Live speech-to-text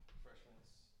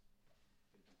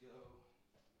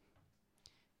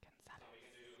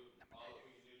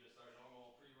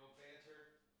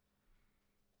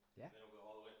Yeah. Then we'll go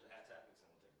all the way up to hat topics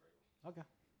and we'll take a break. Okay.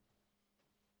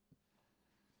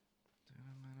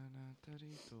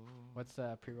 What's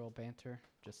pre-roll banter?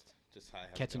 Just Just hi.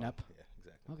 catching up. Yeah,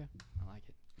 exactly. Okay. I like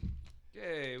it.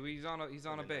 Yay, he's on a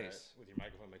base. With your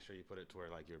microphone, make sure you put it to where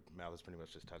like your mouth is pretty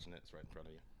much just touching it. It's right in front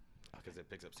of you, because it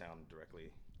picks up sound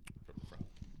directly from the front.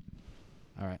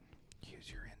 All right. Use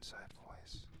your inside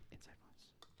voice. Inside voice.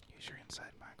 Use your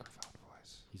inside microphone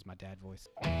voice. Use my dad voice.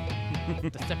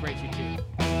 To separate you two.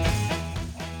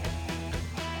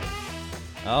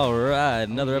 All right,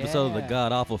 another episode of the yeah.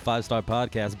 God Awful 5-Star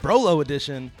Podcast, Brolo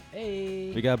edition.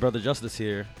 Hey. We got Brother Justice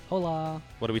here. Hola.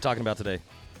 What are we talking about today?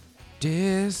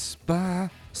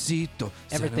 Despacito.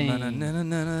 Everything.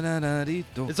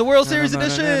 It's the World Series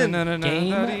edition.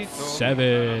 Game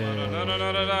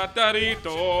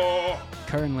 7.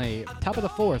 Currently, top of the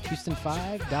fourth. Houston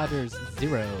 5, Dodgers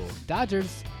 0.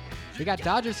 Dodgers. We got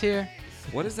Dodgers here.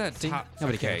 What is that See? top?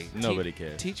 Nobody okay, cares. Nobody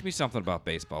cares. Teach me something about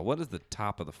baseball. What does the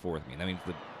top of the fourth mean? That means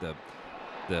the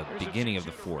beginning of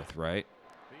the fourth, right?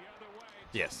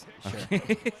 Yes. Sure.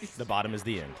 The bottom is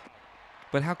the end.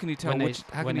 But how can you tell when which?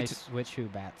 they, How when can they you switch who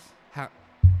bats. how?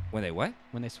 When they what?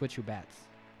 When they switch who bats.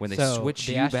 When they So, switch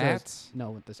the you Astros- bats?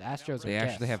 No, the Astros are They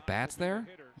actually guests. have bats there?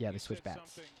 Yeah, they switch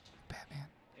bats. Batman.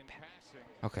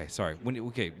 Okay, sorry.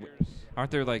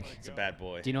 Aren't there like? It's a bad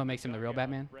boy. Do you know what makes him the real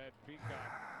Batman?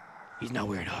 He's not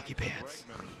wearing hockey pants.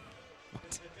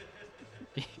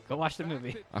 Go watch the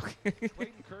movie. Okay.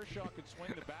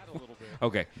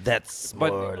 Okay. That's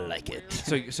But- more like it.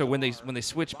 So when they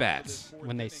switch bats.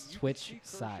 When they switch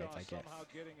sides, I guess.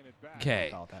 Okay.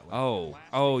 Call it that way.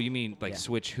 Oh, you mean like Yeah.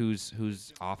 switch who's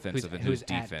offensive and who's who's at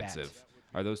bat. defensive?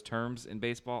 Are those terms in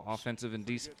baseball, offensive and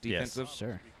defensive?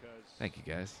 Sure. Thank you,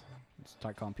 guys.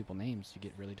 Start calling people names, you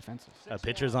get really defensive. A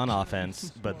pitcher's on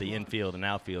offense, but the infield and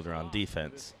outfield are on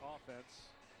defense.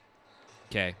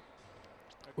 Okay.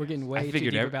 We're getting way too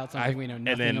figured deep ev- about something we know And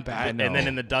nothing then, about. and then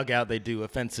in the dugout they do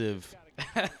offensive.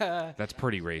 That's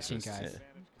pretty racist. Guys.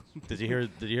 Did you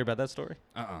hear about that story?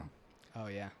 Oh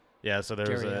yeah. Yeah. So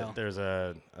Gary L. there's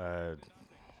a.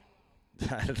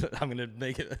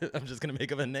 I'm just gonna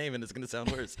make up a name and it's gonna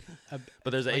sound worse.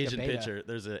 But there's an like a Asian beta. pitcher.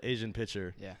 There's an Asian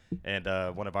pitcher. Yeah.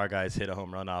 And one of our guys hit a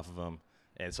home run off of him,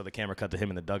 and so the camera cut to him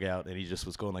in the dugout, and he just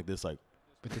was going like this, like.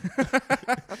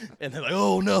 And they're like,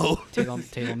 "Oh no!" Table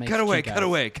makes Cut away, cheek cut eyes.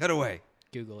 away, cut away.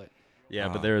 Google it. Yeah,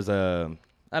 but there's a.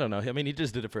 I don't know. I mean, he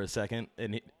just did it for a second,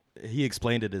 and he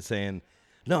explained it as saying,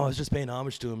 "No, I was just paying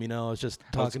homage to him. You know, I was just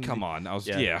talking." Come on. I was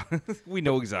Yeah. yeah. We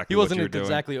know exactly He what wasn't you're doing.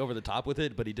 exactly over the top with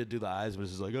it, but he did do the eyes, which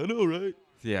is like, "I know, right?"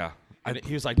 Yeah. And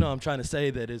he was like, "No, I'm trying to say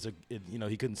that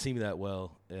he couldn't see me that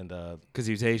well," and Because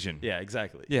he was Asian. yeah,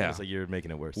 exactly. Yeah. It's like you're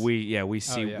making it worse. We yeah.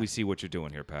 see what you're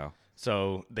doing here, pal.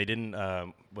 So they didn't.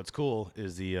 What's cool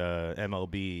is the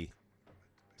MLB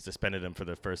suspended him for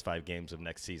the first 5 games of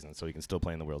next season, so he can still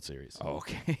play in the World Series. Oh,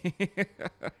 okay.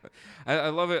 I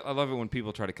love it. I love it when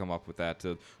people try to come up with that.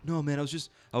 No, man, I was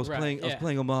Right, playing yeah.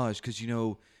 homage because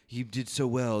he did so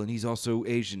well and he's also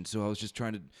Asian, so I was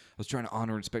trying to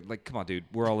honor and respect. Like, come on, dude,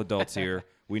 we're all adults here.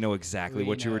 We know exactly We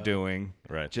what you were know. doing.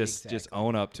 Right. Just Exactly.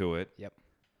 own up to it. Yep.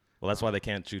 Well, that's why they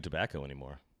can't chew tobacco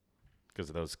anymore, because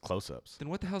of those close-ups. Then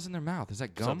what the hell's in their mouth? Is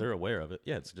that So gum? they're aware of it.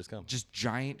 Yeah, it's just gum. Just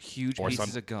giant, huge Or pieces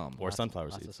sun- of gum. Or sunflower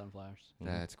Lots of seeds. sunflowers.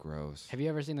 That's gross. Have you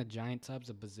ever seen the giant tubs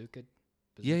of bazooka?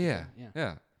 Yeah.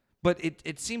 Yeah. But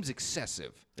it seems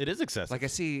excessive. It is excessive. Like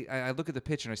I look at the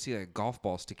pitch and I see a golf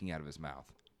ball sticking out of his mouth.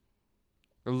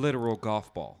 A literal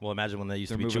golf ball. Well, imagine when they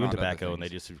used They're to be moving chewing on to other tobacco and they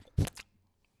things. just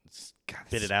God, spit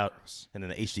this it out, is gross. and then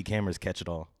the HD cameras catch it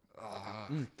all.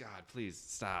 God, please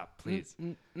stop, please.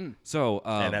 So,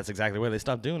 And that's exactly why they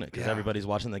stopped doing it, because yeah. everybody's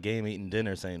watching the game, eating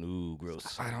dinner, saying, "Ooh,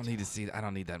 gross." I don't need to see. I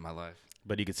don't need that in my life.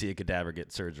 But you could see a cadaver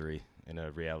get surgery in a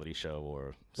reality show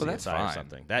or Well, that's CSI or fine.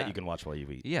 something. That Yeah. you can watch while you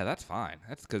eat. Yeah, that's fine.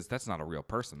 That's because that's not a real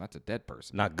person. That's a dead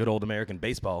person. Not good old American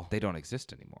baseball. They don't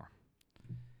exist anymore.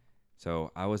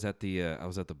 So I was at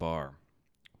the bar,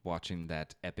 watching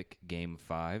that epic Game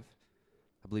 5.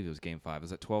 I believe it was Game 5.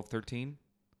 Was that 12-13?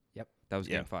 Yep. That was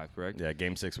Yeah. Game 5, correct? Yeah,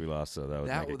 Game 6 we lost, so that was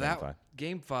make it Game 5.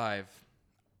 Game 5.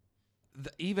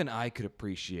 Even I could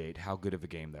appreciate how good of a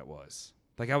game that was.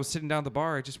 Like, I was sitting down at the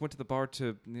bar. I just went to the bar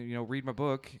to read my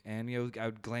book, and I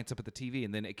would glance up at the TV,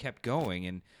 and then it kept going,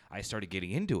 and I started getting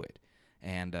into it,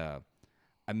 and I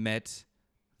met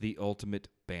the ultimate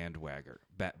bandwagoner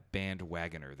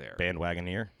there.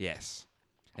 Bandwagoneer. Yes,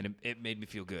 and it made me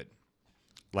feel good.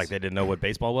 Like they didn't know what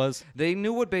baseball was? They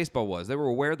knew what baseball was. They were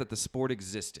aware that the sport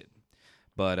existed.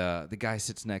 But the guy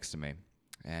sits next to me,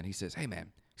 and he says, "Hey,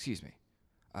 man, excuse me.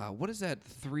 What does that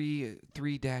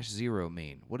 3-0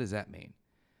 mean? What does that mean?"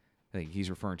 I think he's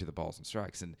referring to the balls and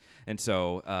strikes, and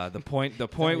so the point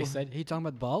He said, "He talking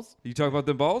about the balls?" You talk about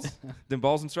them balls, them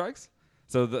balls and strikes.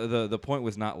 So the point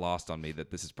was not lost on me that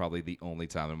this is probably the only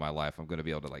time in my life I'm going to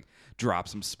be able to like drop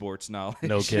some sports knowledge.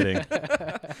 No kidding.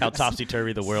 How topsy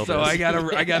turvy the world is. So I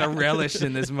gotta relish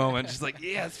in this moment. Just like,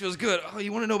 yeah, this feels good. Oh,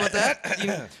 you want to know about that? You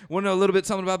want to know a little bit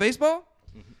something about baseball?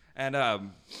 And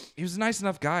he was a nice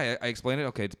enough guy. I explained it.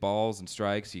 Okay, it's balls and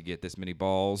strikes. You get this many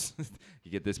balls.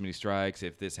 You get this many strikes.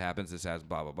 If this happens, this has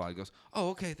blah, blah, blah. He goes, oh,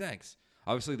 okay, thanks.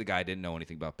 Obviously, the guy didn't know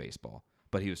anything about baseball,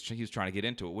 but he was trying to get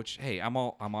into it, which, hey, I'm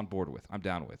on board with. I'm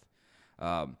down with.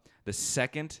 The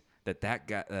second that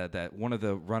guy, that one of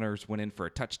the runners went in for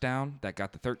a touchdown that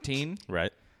got the 13.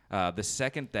 Right. The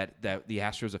second that the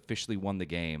Astros officially won the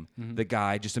game, the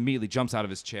guy just immediately jumps out of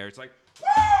his chair. It's like,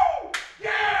 woo!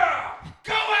 Yeah!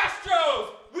 Go Astros!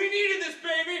 We needed this,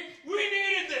 baby! We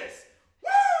needed this!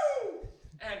 Woo!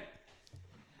 And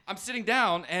I'm sitting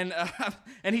down, and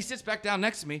he sits back down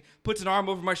next to me, puts an arm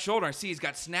over my shoulder. I see he's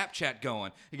got Snapchat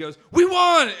going. He goes, "We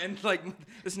won!" And like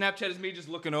the Snapchat is me just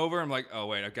looking over. I'm like, "Oh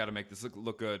wait, I've got to make this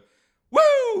look good."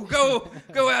 Woo! Go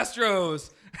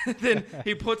Astros! And then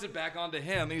he puts it back onto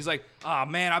him, and he's like, "Oh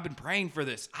man, I've been praying for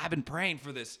this.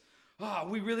 Oh,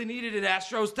 we really needed it,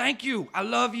 Astros. Thank you. I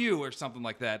love you," or something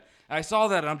like that. And I saw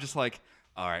that, and I'm just like,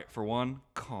 all right, for one,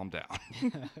 calm down.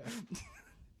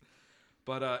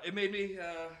 But it made me.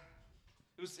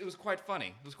 It was quite funny.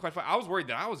 It was quite fun. I was worried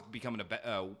that I was becoming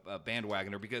a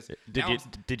bandwagoner because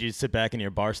Did you sit back in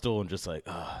your bar stool and just like,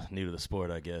 new to the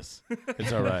sport, I guess.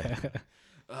 It's all right.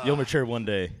 You'll mature one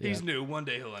day. He's new. One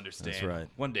day he'll understand. That's right.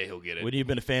 One day he'll get it. When you've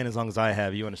been a fan as long as I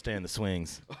have, you understand the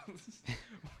swings.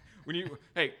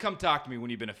 Hey, come talk to me when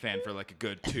you've been a fan for like a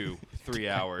good 2-3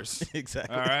 hours.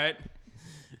 Exactly. All right.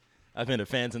 I've been a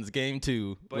fan since game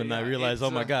 2 But when yeah, I realized,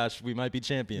 oh my gosh, we might be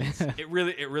champions. It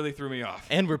really threw me off.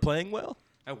 And we're playing well.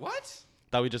 What?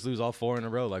 Thought we'd just lose all 4 in a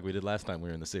row like we did last time we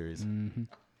were in the series. Mm-hmm.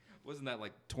 Wasn't that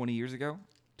like 20 years ago?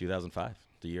 2005,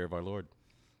 the year of our Lord.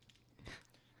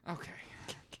 Okay.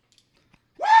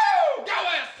 Woo! Go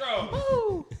Astros!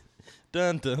 Woo!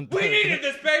 Dun dun dun. We needed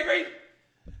this, baby.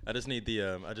 I just need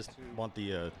the I just want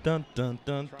the dun dun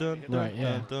dun dun dun Right, yeah.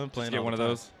 dun dun playing. Get all one the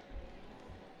of time.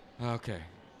 those. Okay.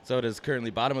 So it is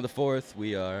currently bottom of the 4th.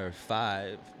 We are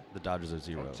 5. The Dodgers are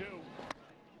 0.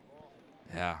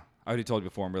 Yeah. I already told you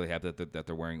before, I'm really happy that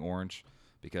they're wearing orange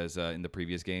because in the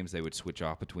previous games they would switch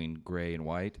off between gray and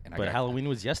white. And But Halloween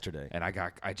was yesterday. And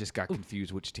I just got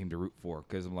confused which team to root for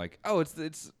because I'm like, oh,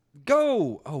 it's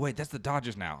go. Oh wait, that's the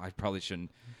Dodgers now. I probably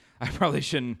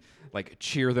shouldn't like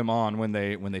cheer them on when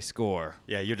they score.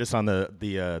 Yeah, you're just on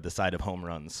the side of home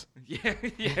runs. Yeah,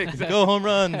 exactly. Go home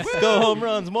runs. Go home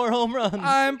runs. More home runs.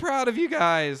 I'm proud of you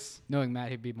guys. Knowing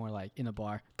Matt, he'd be more like in a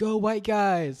bar. Go white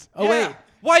guys. Oh Yeah. wait,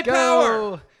 White go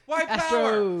power. White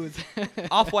power. Astros.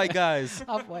 Off-white guys.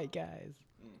 Off-white guys.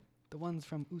 The ones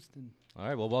from Houston. All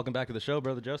right, well, welcome back to the show,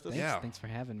 Brother Justice. Thanks, Yeah. thanks for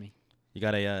having me. You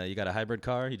got a hybrid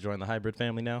car? You joined the hybrid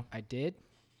family now? I did.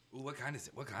 Ooh, what kind is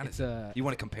it? What kind It's is it? You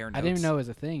want to compare notes? I didn't even know it was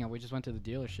a thing. We just went to the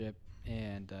dealership,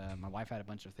 and my wife had a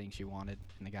bunch of things she wanted,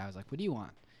 and the guy was like, "What do you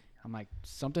want?" I'm like,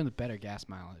 "Something with better gas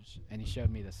mileage." And he showed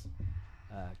me this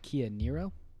Kia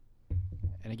Niro,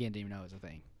 and again, didn't even know it was a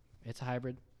thing. It's a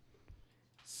hybrid.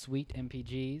 Sweet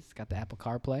MPGs. Got the Apple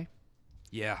CarPlay.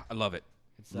 Yeah, I love it.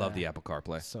 It's, Love the Apple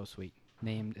CarPlay. So sweet. We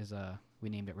named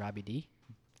it Robbie D.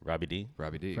 Robbie D.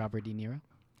 Robbie D. Robert De Niro.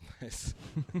 Nice.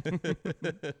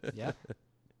 Yeah.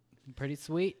 Pretty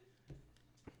sweet.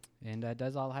 And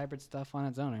does all the hybrid stuff on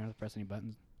its own. I don't have to press any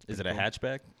buttons. Is it a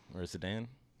hatchback or a sedan?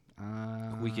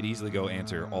 We could easily go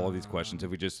answer all of these questions if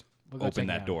we just We'll go open check it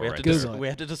that out. door We have, right to Google there. it. we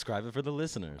have to describe it for the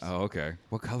listeners. Oh, okay.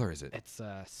 What color is it? It's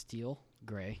steel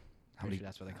gray. How Pretty many- sure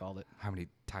that's what they called it. How many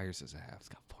tires does it have? It's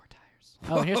got 4 tires.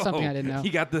 Oh, and here's something I didn't know.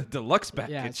 You got the deluxe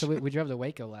package. Yeah, so we drove to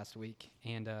Waco last week,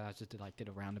 and I just did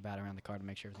a roundabout around the car to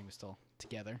make sure everything was still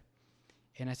together.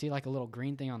 And I see like a little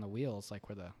green thing on the wheels, like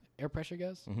where the air pressure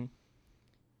goes. Mm-hmm.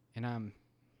 And I'm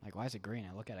like, why is it green?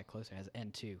 I look at it closer. It has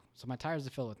N2. So my tires are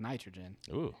filled with nitrogen,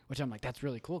 Ooh. which I'm like, that's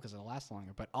really cool because it'll last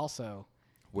longer. But also,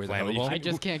 Where the hell are you Flammable? I gonna-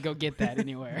 just can't go get that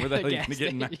anywhere. Where the at hell are you gas gonna get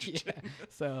station. nitrogen? Yeah.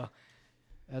 So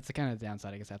that's the kind of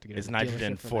downside. I guess I have to get. It's a dealership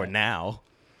nitrogen for that. now.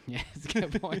 Yeah, it's a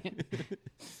good point.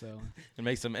 So It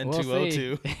makes some we'll N2O2.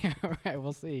 see. All right,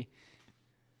 we'll see.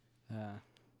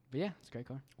 But yeah, it's a great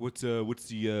car. What's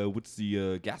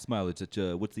the gas mileage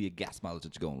that what's the gas mileage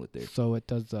that you're going with there? So it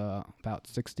does about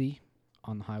 60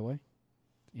 on the highway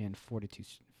and 42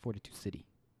 city.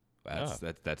 That's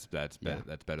Oh. that's better. Yeah.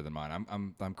 That's better than mine.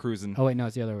 I'm cruising. Oh wait, no,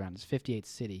 it's the other way around. It's 58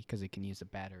 city because it can use the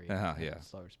battery. Uh-huh, at yeah.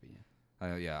 Slower speed.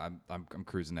 Yeah, I'm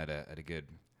cruising at a good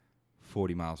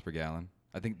 40 miles per gallon.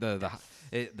 I think the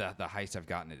highest I've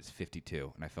gotten it is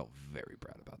 52, and I felt very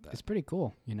proud about that. It's pretty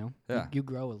cool, you know. Yeah. You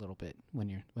grow a little bit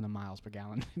when the miles per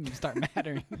gallon start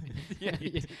mattering. Yeah.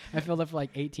 I filled up for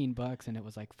like $18, and it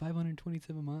was like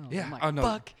 527 miles. Yeah. I'm like, Oh, no.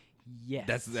 fuck yes.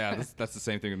 That's the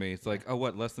same thing with me. It's like, oh,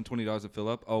 what? Less than $20 to fill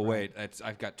up? Oh, wait,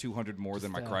 I've got 200 more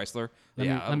than my Just, Chrysler.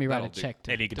 Let me write a that'll do. check.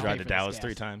 And you can to drive pay to for this Dallas gas.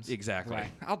 3 times. Exactly.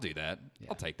 Right. I'll do that. Yeah.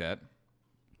 I'll take that.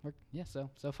 Yeah. So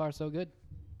far so good.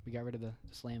 We got rid of the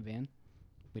slam van.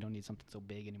 We don't need something so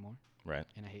big anymore. Right.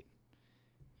 And I hate,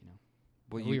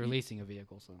 Well, we were leasing a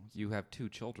vehicle, so. You have 2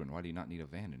 children. Why do you not need a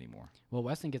van anymore? Well,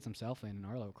 Weston gets himself in, and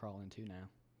Arlo crawl in too now.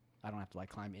 I don't have to like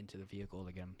climb into the vehicle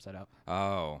to get him set up.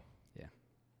 Oh.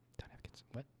 Don't have kids.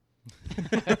 What?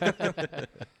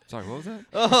 Sorry, what was that?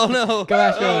 Oh, no. Go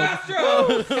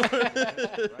Astros!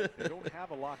 Right, they don't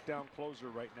have a lockdown closer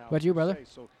right now. What you, per brother? se,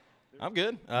 so I'm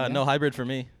good. Yeah. No hybrid for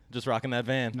me. Just rocking that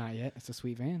van. Not yet. It's a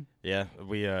sweet van. Yeah,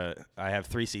 I have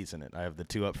 3 seats in it. I have the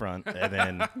 2 up front, and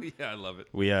then Yeah, I love it.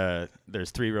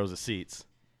 there's 3 rows of seats.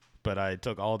 But I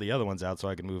took all the other ones out so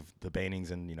I could move the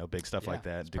paintings and big stuff like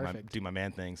Yeah, that. it's Do perfect. my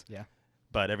man things. Yeah.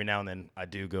 But every now and then I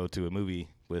do go to a movie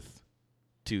with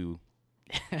 2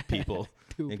 people,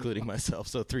 including myself,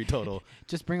 so 3 total.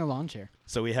 Just bring a lawn chair.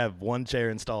 So we have 1 chair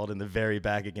installed in the very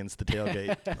back against the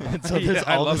tailgate. And so there's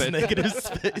I all love this it. negative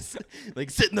space. Like,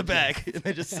 sit in the back. And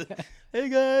I just sit, hey,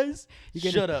 guys,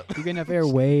 shut up. You getting enough air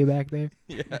way back there?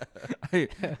 Yeah. I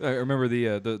remember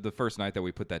the first night that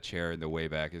we put that chair in the way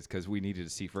back is because we needed a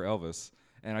seat for Elvis.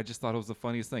 And I just thought it was the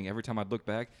funniest thing. Every time I'd look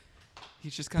back,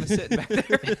 he's just kind of sitting back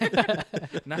there,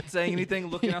 not saying anything,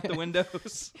 looking out the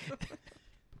windows.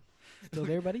 Still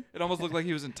there, buddy? It almost looked like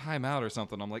he was in timeout or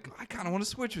something. I'm like, I kind of want to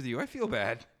switch with you. I feel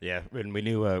bad. Yeah, and we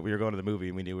knew we were going to the movie,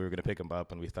 and we knew we were going to pick him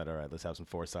up, and we thought, all right, let's have some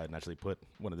foresight and actually put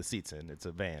one of the seats in. It's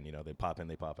a van, they pop in,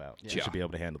 they pop out. Yeah. We should be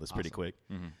able to handle this pretty Awesome. quick.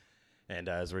 Mm-hmm. And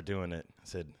as we're doing it, I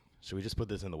said, should we just put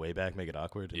this in the way back, make it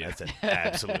awkward? And Yeah. I said,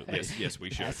 absolutely. Yes, we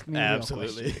should. Ask me a real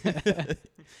Absolutely. question.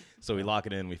 So we lock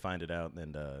it in, we find it out,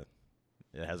 and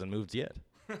it hasn't moved yet.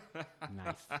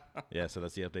 Nice. Yeah, so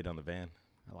that's the update on the van.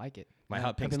 I like it. My Yeah, hot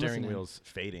I've pink been steering listening. wheel's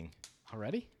fading.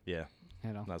 Already? Yeah,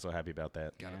 not so happy about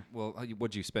that. Got it. Yeah. Well,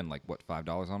 what'd you spend? Like, what,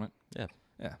 $5 on it? Yeah,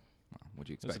 Yeah. Well, what'd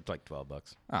you it was expect? like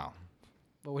 $12. Oh.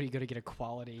 But what are you going to get a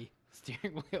quality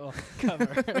steering wheel cover?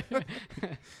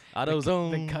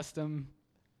 AutoZone. The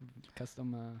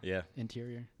custom Yeah.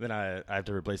 interior. Then I have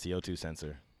to replace the O2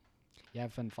 sensor. Yeah,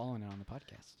 I've been following it on the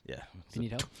podcast. Yeah. If you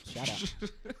need help, shout out.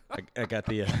 I got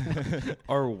the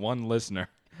Our one listener.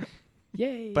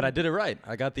 Yay! but I did it right.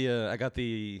 I got the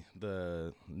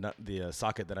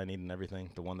socket that I need and everything.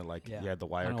 The one that you had the I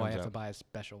wire don't know why I comes have to out. buy a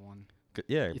special one.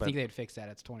 Yeah, You but think they'd fix that?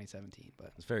 It's 2017,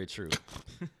 but it's very true.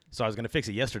 So I was gonna fix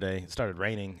it yesterday. It started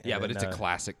raining. Yeah, and but then, it's a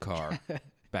classic car.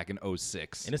 Back in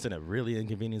 06. and it's in a really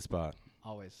inconvenient spot.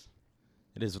 always.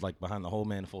 It is like behind the whole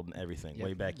manifold and everything. Yep,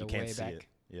 Way back, the you can't way see back. it.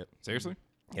 Yep. Seriously?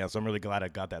 Yeah, so I'm really glad I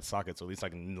got that socket, so at least I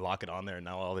can lock it on there. And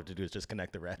now all I have to do is just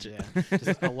connect the ratchet. Yeah,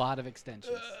 just a lot of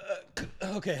extensions.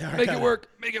 Okay, all right. Make it work.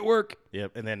 Make it work.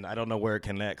 Yep, and then I don't know where it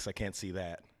connects. I can't see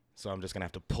that, so I'm just gonna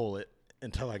have to pull it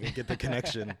until I can get the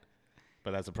connection.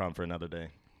 But that's a problem for another day.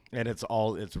 And it's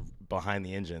behind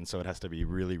the engine, so it has to be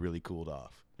really, really cooled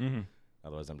off. Mm-hmm.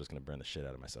 Otherwise, I'm just gonna burn the shit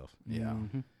out of myself. Yeah.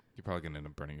 Mhm. You're probably going to end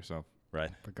up burning yourself. Right.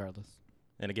 Regardless.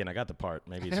 And again, I got the part.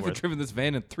 Maybe I it's haven't worth. driven this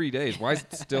van in 3 days. Why is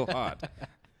it still hot?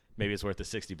 Maybe it's worth the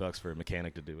 $60 for a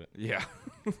mechanic to do it. Yeah.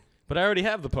 But I already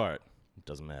have the part. It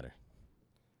doesn't matter.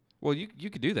 Well, you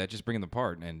could do that. Just bring in the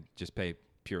part and just pay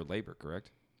pure labor,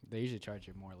 correct? They usually charge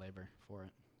you more labor for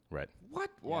it. Right. What?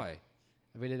 Why?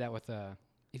 We did that with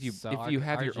If you So if our- you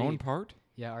have our your own Jeep- part?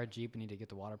 our Jeep. We need to get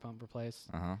the water pump replaced.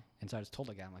 Uh-huh. And so I just told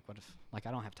the guy, I'm like, what if, like,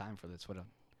 I don't have time for this.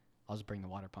 I'll just bring the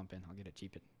water pump in. I'll get it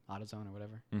cheap at AutoZone or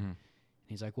whatever. Mm-hmm. And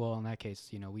he's like, well, in that case,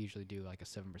 we usually do like a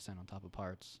 7% on top of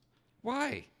parts.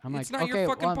 Why? I'm It's like, not okay, your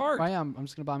fucking well, part. I am. I'm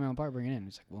just going to buy my own part, bring it in.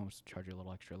 He's like, well, I'm just charge you a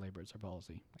little extra labor. It's our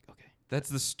policy. I'm like, okay. That's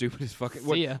the stupidest fucking.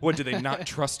 See ya. What do they not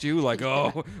trust you? Like,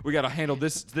 oh, we got to handle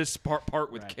this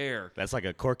part with Right. care. That's like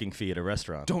a corking fee at a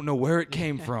restaurant. Don't know where it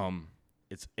came from.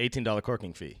 It's $18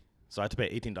 corking fee. So I have to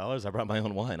pay $18. I brought my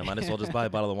own wine. I might as well just buy a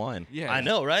bottle of wine. Yeah. I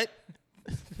know, right?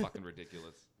 Fucking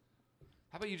ridiculous.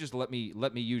 How about you just let me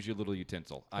use your little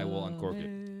utensil? I will uncork it.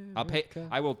 I'll pay.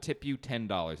 I will tip you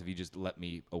 $10 if you just let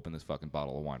me open this fucking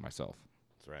bottle of wine myself.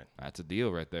 That's right. That's a deal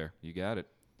right there. You got it.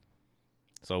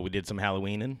 So we did some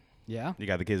Halloweening. Yeah. You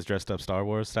got the kids dressed up Star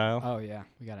Wars style. Oh, yeah.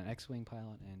 We got an X-Wing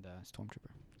pilot and a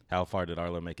Stormtrooper. How far did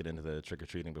Arlo make it into the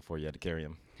trick-or-treating before you had to carry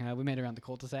him? We made it around the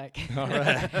cul-de-sac. All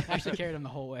right. Actually carried him the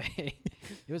whole way.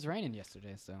 It was raining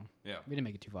yesterday, so Yeah. we didn't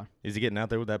make it too far. Is he getting out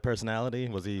there with that personality?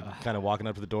 Was he kind of walking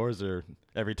up to the doors, or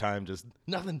every time just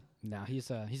nothing? No, he's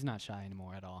not shy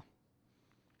anymore at all.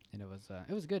 And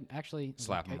it was good actually.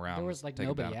 Slap him around. There was like take him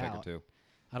nobody down a peg or out. two.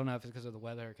 I don't know if it's because of the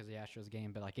weather, because of the Astros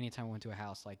game, but like anytime we went to a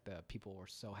house, like the people were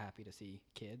so happy to see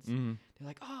kids. Mm-hmm. They're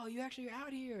like, "Oh, you actually are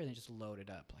out here!" And they just loaded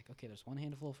up. Like, okay, there's one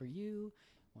handful for you,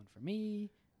 one for me,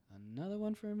 another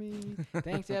one for me.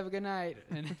 Thanks. Have a good night.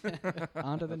 And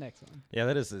on to the next one. Yeah,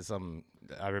 that is some.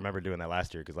 I remember doing that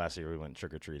last year because last year we went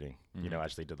trick-or-treating. You know,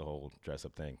 actually did the whole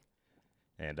dress-up thing.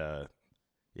 And,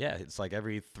 yeah, it's like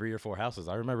every 3 or 4 houses.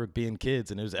 I remember being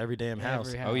kids, and it was every damn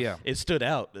house. Every Oh, yeah. It stood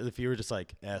out if you were just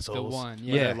like assholes. The one, with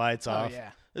yeah. their lights Oh, off.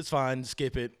 yeah. It's fine.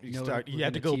 Skip it. You No, start. we're You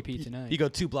have to gonna go. TP tonight. You go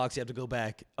 2 blocks. You have to go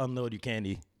back, unload your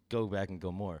candy, go back and go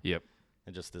more. Yep.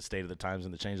 And just the state of the times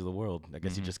and the change of the world. I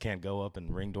guess you just can't go up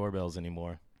and ring doorbells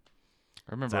anymore.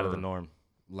 I remember It's out of the norm.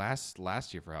 last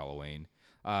year for Halloween.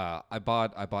 I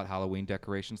bought Halloween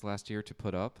decorations last year to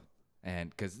put up, and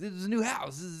because this is a new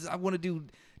house, I want to do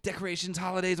decorations,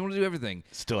 holidays. I want to do everything.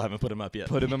 Still haven't put them up yet.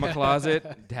 Put them in my closet.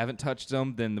 Haven't touched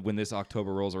them. Then when this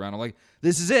October rolls around, I'm like,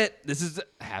 this is it.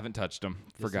 Haven't touched them.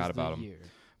 Forgot about them.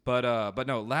 But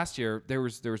no, last year there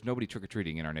was nobody trick or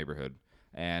treating in our neighborhood,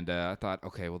 and I thought,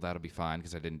 okay, well that'll be fine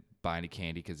because I didn't buy any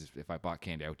candy, because if I bought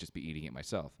candy, I would just be eating it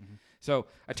myself. Mm-hmm. So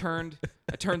I turned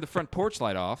the front porch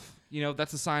light off. You know,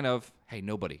 that's a sign of, hey,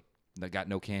 nobody that got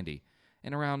no candy.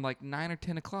 And around like 9 or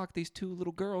 10 o'clock, these 2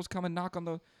 little girls come and knock on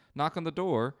the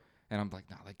door. And I'm like,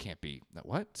 no, that can't be.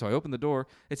 What? So I open the door.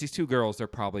 It's these 2 girls. They're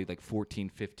probably like 14,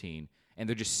 15. And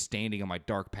they're just standing on my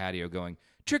dark patio going,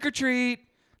 trick or treat.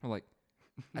 I'm like,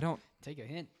 I don't. Take a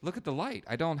hint. Look at the light.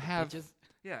 I don't have. just-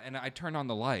 Yeah, and I turned on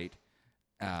the light.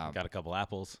 Got a couple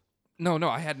apples. No,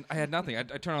 I had nothing. I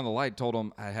turned on the light, told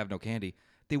them I have no candy.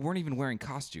 They weren't even wearing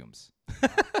costumes.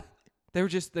 They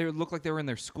looked like they were in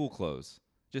their school clothes.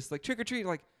 Just like trick or treat.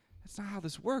 Like, that's not how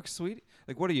this works, sweetie.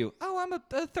 Like, what are you? Oh, I'm a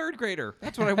 3rd grader.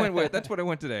 That's what I went with. That's what I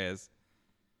went today as.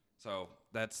 So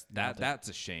that's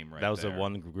a shame, right? That was there. the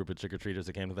one group of trick-or-treaters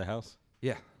that came to the house?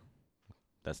 Yeah.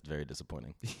 That's very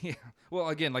disappointing. Yeah. Well,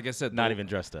 again, like I said, Not even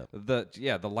dressed up.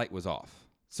 the light was off.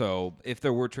 So if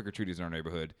there were trick or treaters in our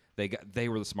neighborhood, they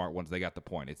were the smart ones. They got the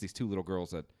point. It's these 2 little girls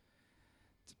that.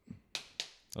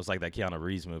 It was like that Keanu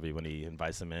Reeves movie when he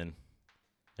invites them in,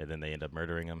 and then they end up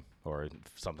murdering him or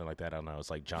something like that. I don't know. It's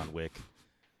like John Wick.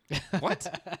 What?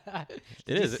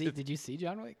 It is. Did you see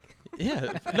John Wick?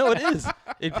 Yeah. No, it is.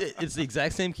 It's the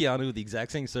exact same Keanu, the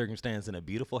exact same circumstance in a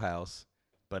beautiful house,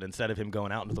 but instead of him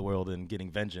going out into the world and getting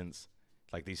vengeance,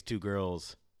 like these 2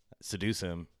 girls seduce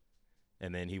him,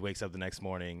 and then he wakes up the next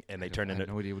morning and they turn I into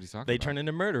have no idea what he's talking they about. turn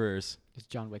into murderers. It's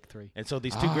John Wick 3. And so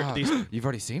these 2 girls, these You've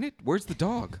already seen it? Where's the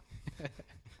dog?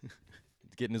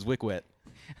 getting his wick wet.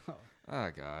 Oh,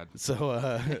 God. So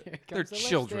Here They're comes the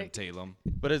children, lipstick. Talem.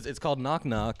 but it's called Knock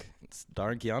Knock. It's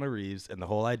starring Keanu Reeves, and the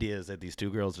whole idea is that these 2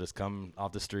 girls just come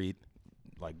off the street,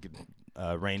 like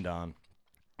rained on,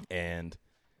 and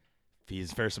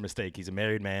he's first a mistake. He's a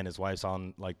married man. His wife's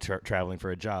on like traveling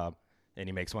for a job, and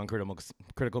he makes one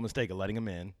critical mistake of letting him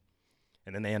in,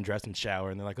 and then they undress and shower,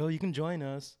 and they're like, "Oh, you can join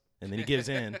us," and then he gives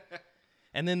in,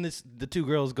 and then the 2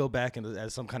 girls go back and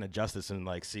as some kind of justice and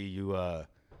like, see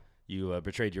you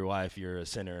betrayed your wife, you're a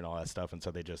sinner and all that stuff, and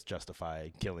so they just justify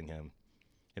killing him.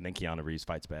 And then Keanu Reeves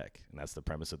fights back, and that's the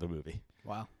premise of the movie.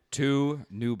 Wow. 2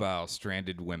 nubile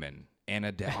stranded women,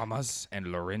 Ana de Armas and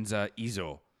Lorenza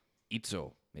Izzo,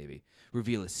 maybe,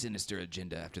 reveal a sinister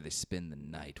agenda after they spend the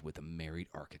night with a married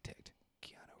architect,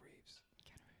 Keanu Reeves.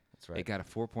 That's right. It got a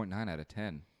 4.9 out of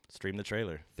 10. Stream the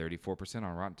trailer. 34%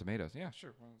 on Rotten Tomatoes. Yeah,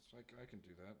 sure. Well, I can do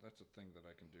that. That's a thing that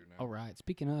I can do now. All right.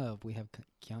 Speaking of, we have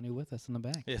Keanu with us in the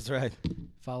back. That's right.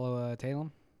 Follow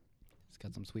Talem. He's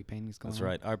got some sweet paintings going That's on.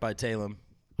 right. Art by Talem.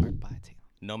 Art by Talem.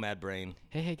 Nomad Brain.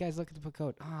 Hey, guys, look at the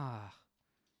code. It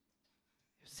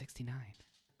was 69.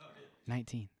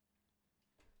 19.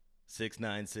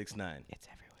 6969. It's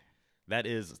everywhere. That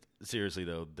is, seriously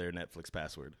though, their Netflix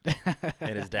password.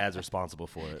 And his dad's responsible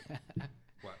for it.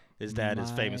 What? His dad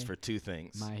is famous My- for 2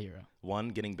 things. My hero. One,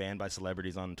 getting banned by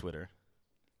celebrities on Twitter.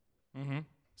 Mm-hmm.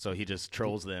 So he just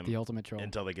trolls them The ultimate troll.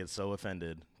 until they get so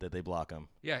offended that they block him.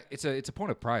 Yeah, it's a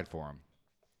point of pride for him.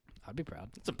 I'd be proud.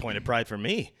 It's a point of pride for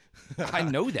me. I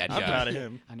know that guy. I'm proud of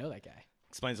him. I know that guy.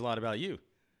 Explains a lot about you.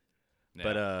 Yeah.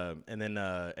 But and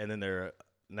then their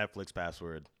Netflix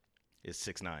password is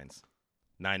 6 9s.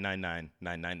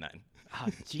 999999. Oh,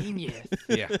 genius.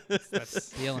 Yeah,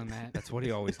 Stealing that. that's what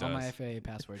he always All my does. FAA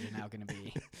passwords are now going to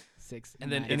be 6.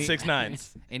 And then It's 6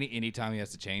 9s. Anytime he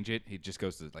has to change it, he just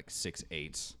goes to like 6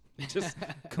 8s. Just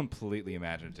completely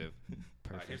imaginative.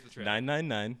 All right, here's the trailer.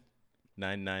 999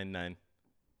 999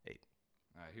 8.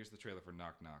 All right, here's the trailer for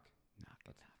Knock Knock.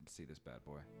 Let's see this bad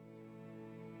boy.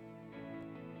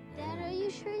 Dad, are you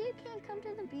sure you can't come to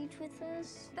the beach with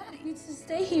us? Dad needs to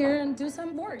stay here and do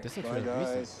some work. This looks really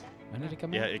recent. When did it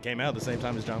come Yeah, out? it came out at the same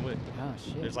time as John Wick. Oh,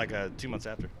 shit. It's like 2 months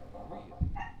after.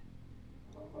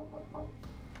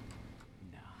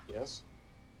 Yes?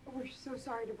 We're so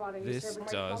sorry to bother you, This sir, but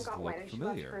my does phone got look wet and she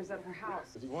familiar. left hers at her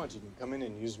house. If you want, you can come in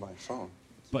and use my phone.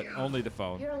 But only the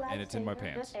phone, You're allowed and it's in my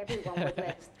pants. Not everyone would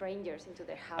let strangers into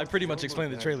their house. I pretty much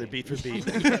explained the trailer beat for beat.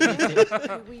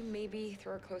 Could we maybe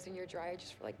throw our clothes in your dryer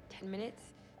just for like 10 minutes?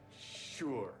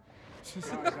 Sure.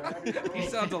 He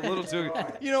sounds a little too.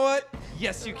 You know what?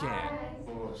 Yes, you can.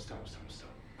 Oh, stop.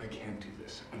 I can't do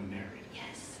this. I'm married.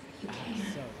 Yes, you can.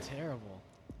 So terrible.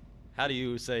 How do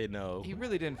you say no? He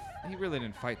really didn't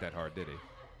fight that hard, did he?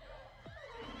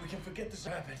 We can forget this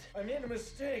happened. I made a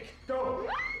mistake. Go.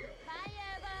 Bye,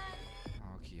 Eva.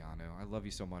 Oh, Keanu, I love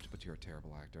you so much, but you're a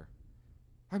terrible actor.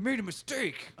 I made a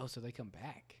mistake. Oh, so they come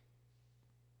back.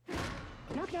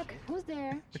 Knock, knock. Who's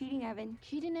there? Cheating, Evan.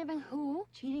 Cheating, Evan, who?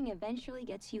 Cheating eventually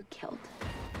gets you killed.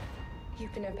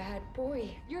 You've been a bad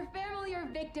boy. Your family are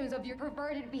victims of your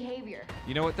perverted behavior.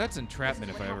 You know what? That's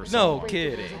entrapment if I ever saw No one.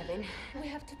 kidding. Evan, We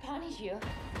have to punish you.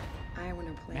 I want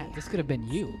to play. Matt, this could have been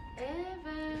you.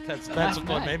 Evan. That's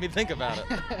what made me think about it.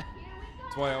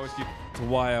 That's why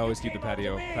I always keep the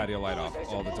patio light off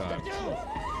all the time.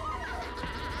 Yeah,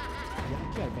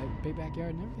 you got a big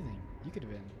backyard and everything. You could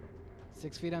have been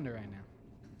 6 feet under right now.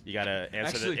 You gotta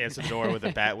answer Actually- the door with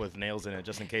a bat with nails in it,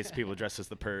 just in case people dress as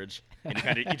the Purge.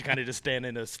 And you kind of just stand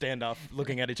in a standoff,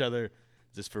 looking at each other.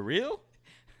 Is this for real,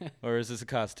 or is this a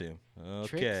costume? Okay.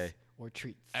 Tricks or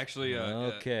treats. Actually,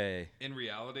 Okay. in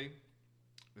reality,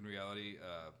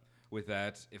 with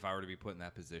that, if I were to be put in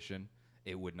that position,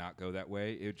 it would not go that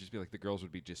way. It would just be like the girls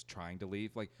would be just trying to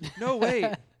leave. Like, no, wait,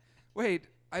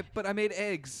 but I made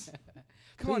eggs.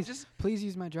 Come on, just please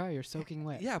use my dryer. You're soaking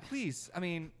wet. yeah, please. I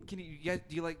mean, do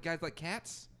you like guys like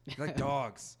cats? You like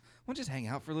dogs? Why don't you just hang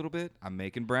out for a little bit? I'm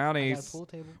making I brownies. got a pool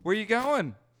table. Where you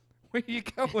going? Where you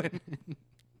going?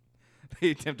 They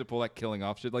attempt to pull that killing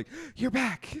off shit. Like, you're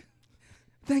back.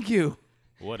 Thank you.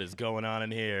 What is going on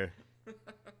in here?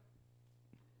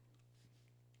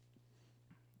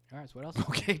 All right, so what else?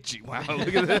 Okay, gee, wow,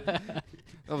 look at that.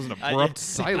 That was an abrupt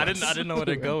silence. I didn't know where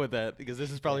to go with that because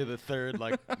this is probably the third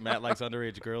Matt likes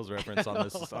underage girls reference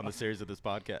on the series of this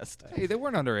podcast. Hey, they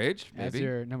weren't underage, As maybe.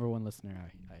 your number one listener,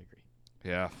 I agree.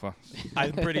 Yeah.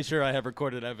 I'm pretty sure I have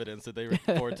recorded evidence that they were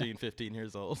 14, 15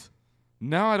 years old.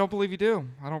 No, I don't believe you do.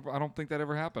 I don't think that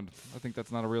ever happened. I think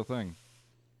that's not a real thing.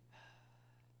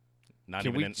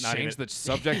 Can we change the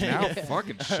subject now?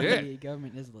 Fucking shit. The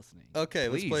government is listening. Okay,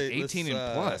 Please, let's play 18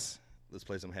 and plus. Let's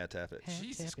play some hat tappets.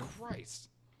 Jesus Tap it. Christ.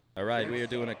 All right, we are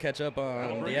doing a catch up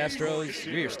on the Astros.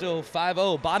 We are still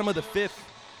 5-0, bottom of the fifth.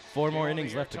 4 more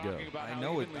innings left to go. I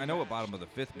know what bottom of the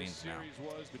fifth means now.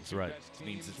 That's right. It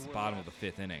means it's the bottom of the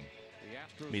fifth inning.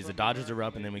 It means the Dodgers are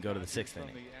up, and then we go to the 6th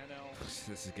inning.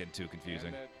 This is getting too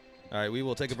confusing. All right, we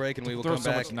will take a break, and we will Throw come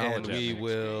so back, much knowledge and at we me.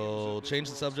 will change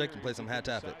the subject and play some hat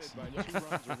tappets.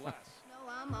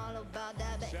 I'm all about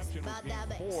that bass, about that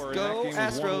bass. Four, Go and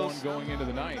that game was Astros. 1-1 going into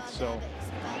the ninth. So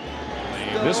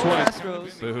Go this one is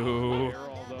Astros. Boo.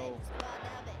 although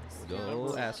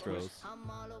Go Astros. I'm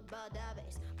all about that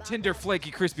bass. Tender, flaky,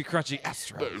 crispy, crunchy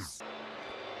Astros.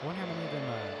 I wonder how many of them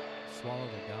swallow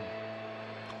their gum,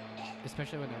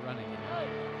 especially when they're running. You know?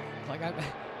 Like I. see,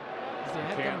 I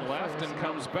had gum can at left first, and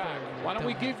comes back. and Why don't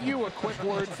we don't give have you gum. a quick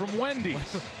word from Wendy's?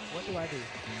 What do I do?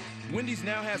 Wendy's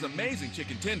now has amazing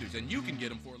chicken tenders, and you can get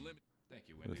them for a limited. Thank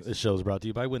you, Wendy's. This show is brought to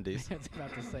you by Wendy's. I was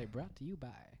about to say, brought to you by.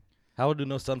 How do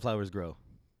no sunflowers grow?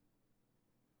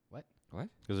 What? What?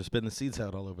 Because they're spitting the seeds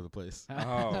out all over the place.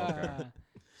 Oh, okay.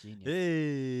 Genius.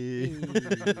 Hey.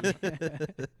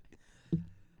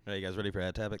 Are you guys ready for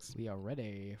hat topics? We are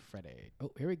ready, Freddy.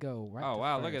 Oh, here we go. Right Oh, to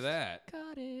wow, look at first. that.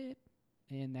 Got it.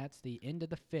 And that's the end of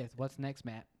the fifth. What's next,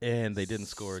 Matt? And they didn't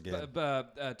score again.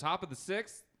 Top of the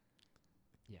sixth.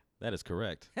 That is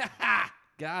correct.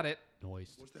 Got it.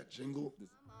 Noise. What's that jingle?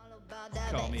 I'm all about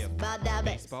that Call bass, me a about that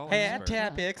bass. baseball Hat expert.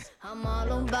 topics. I'm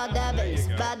all about that bass,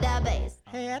 about that bass.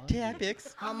 Hat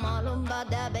topics. I'm all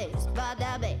about that bass, about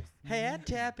that bass. Hat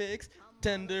topics.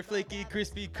 Tender, flaky,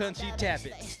 crispy, crunchy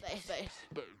tappets. Bass, bass,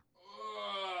 bass.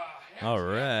 All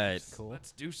right. Cool.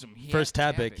 Let's do some First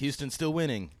hat topic. tappings. Houston still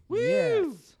winning.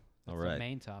 Yes. All That's right. the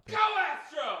main topic. Go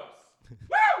Astros!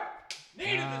 Woo!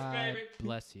 Needed this, baby.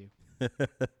 Bless you.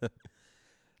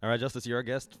 All right, Justice, you're our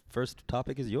guest. First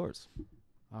topic is yours.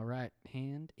 All right,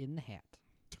 hand in the hat.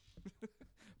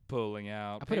 Pulling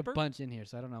out I put paper. a bunch in here,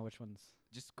 so I don't know which ones.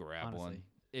 Just grab honestly. one.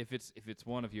 If it's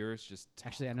one of yours, just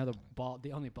Actually, I know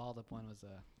the only balled up one was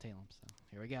Talem. So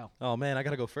here we go. Oh, man, I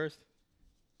got to go first.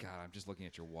 God, I'm just looking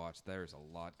at your watch. There's a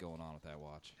lot going on with that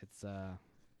watch. It's a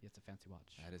fancy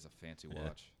watch. That is a fancy Yeah.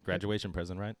 watch. Graduation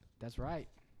present, right? That's right.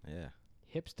 Yeah.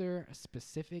 Hipster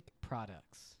specific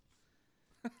products.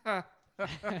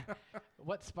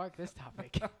 What sparked this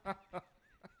topic?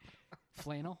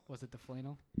 Flannel? Was it the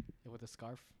flannel with a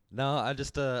scarf? No, I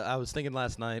just I was thinking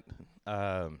last night.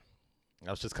 I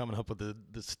was just coming up with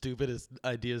the stupidest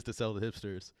ideas to sell to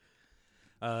hipsters.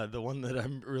 The one that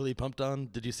I'm really pumped on.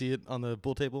 Did you see it on the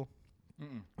pool table?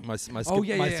 My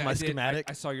schematic.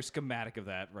 I saw your schematic of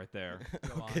that right there.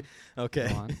 Go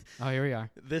Okay. on. Oh, here we are.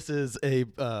 This is a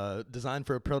design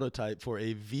for a prototype for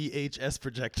a VHS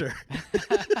projector.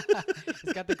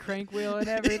 It's got the crank wheel and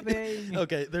everything.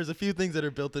 Okay, there's a few things that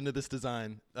are built into this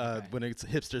design Okay. when it's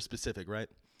hipster specific, right?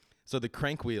 So the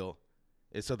crank wheel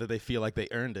is so that they feel like they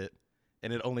earned it,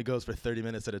 and it only goes for 30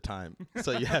 minutes at a time.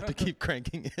 So you have to keep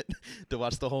cranking it to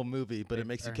watch the whole movie, but it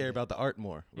makes you earned care it. about the art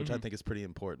more, which I think is pretty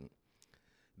important.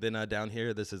 Then down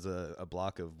here, this is a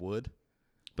block of wood,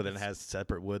 but then it has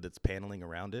separate wood that's paneling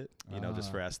around it,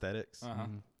 just for aesthetics.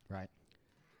 Right.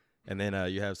 And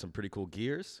then you have some pretty cool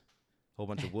gears, whole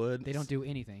bunch of wood. They don't do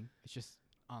anything. It's just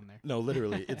on there. No,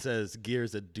 literally, it says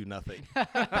gears that do nothing.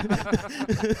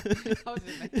 I was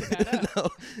just making that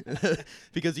up. No,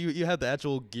 because you have the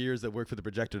actual gears that work for the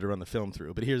projector to run the film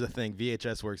through. But here's the thing,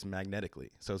 VHS works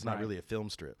magnetically, so it's not Right. really a film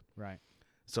strip. Right.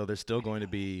 So there's still going to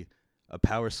be a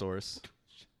power source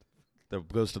that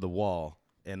goes to the wall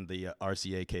and the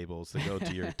RCA cables that go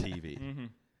to your TV.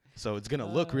 So it's going to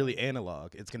look really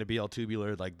analog. It's going to be all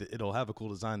tubular. Like it'll have a cool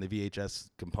design. The VHS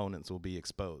components will be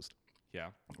exposed. Yeah.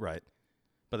 Right.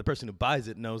 But the person who buys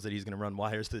it knows that he's going to run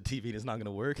wires to the TV and it's not going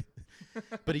to work.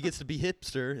 But he gets to be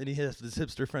hipster, and he has his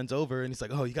hipster friends over, and he's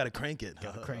like, oh, you got to crank it.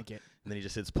 Gotta crank it. And then he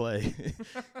just hits play,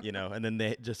 and then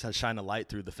they just shine a light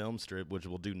through the film strip, which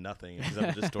will do nothing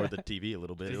except for distort the TV a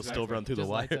little bit. It'll still run through Just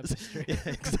the lights up wires. the strip. Yeah,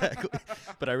 exactly.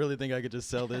 But I really think I could just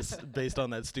sell this based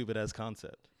on that stupid-ass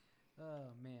concept. Oh,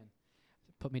 man.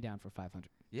 Put me down for 500.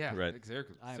 Yeah. Right.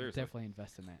 Exactly. I would Seriously. definitely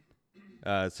invest in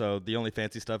that. So the only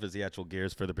fancy stuff is the actual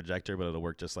gears for the projector, but it'll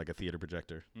work just like a theater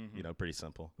projector. Pretty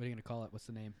simple. What are you going to call it? What's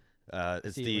the name?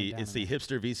 It's see it went the down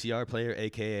hipster VCR player,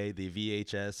 aka the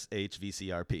VHS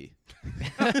HVCRP.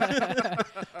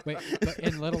 Wait, but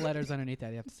in little letters underneath that,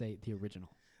 you have to say the original.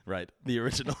 Right, the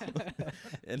original.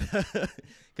 And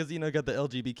because got the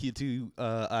LGBTQ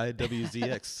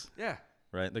IWZX. Yeah.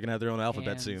 Right, they're gonna have their own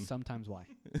alphabet And soon. sometimes why.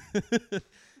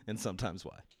 And sometimes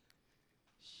why.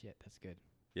 Shit, that's good.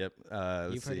 Yep. You've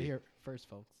Let's heard it see. here first,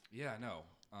 folks. Yeah. No.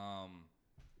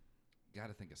 Got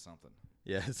to think of something.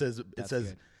 Yeah, it says That's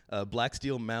black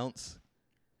steel mounts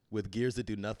with gears that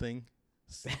do nothing.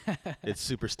 It's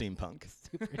super steampunk.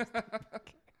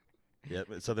 Yep.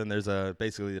 So then there's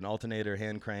basically an alternator,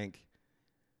 hand crank,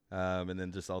 and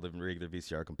then just all the regular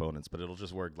VCR components. But it'll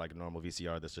just work like a normal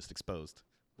VCR that's just exposed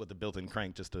with the built-in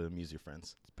crank just to amuse your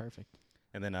friends. It's perfect.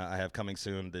 And then I have coming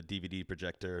soon the DVD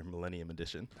projector Millennium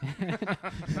Edition. The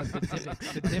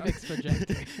Divx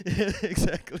projector. Yeah,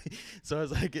 exactly. So I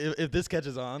was like, if this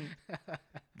catches on,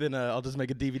 then I'll just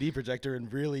make a DVD projector,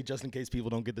 and really, just in case people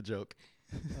don't get the joke,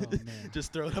 Oh, man.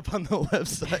 just throw it up on the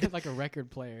website. Like a record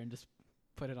player and just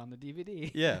put it on the DVD.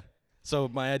 Yeah. So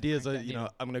my idea is, Crank that needle.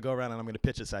 I'm going to go around and I'm going to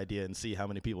pitch this idea and see how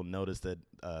many people notice that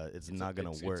it's not going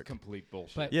to work. It's complete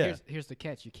bullshit. But Yeah. here's the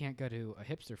catch. You can't go to a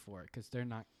hipster for it because they're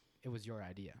not. It was your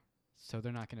idea. So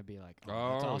they're not going to be like, oh,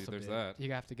 that's Oh, awesome. there's dude." that.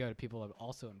 You have to go to people that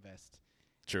also invest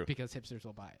True. because hipsters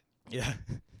will buy it. Yeah.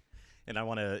 And I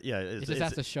want to, It just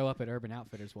has to show up at Urban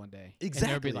Outfitters one day. And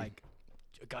Exactly. they'll be like,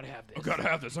 "You gotta have this.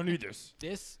 have this. I need this.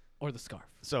 This or the scarf."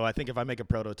 So I think if I make a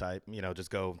prototype,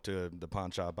 just go to the pawn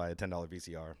shop, buy a $10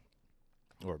 VCR,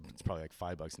 or it's probably like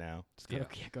 $5 now. Just go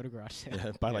to garage sale.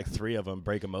 Yeah, buy like 3 of them,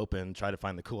 break them open, try to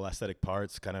find the cool aesthetic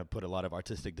parts, kind of put a lot of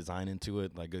artistic design into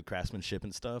it, like good craftsmanship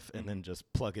and stuff, and then just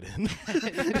plug it in.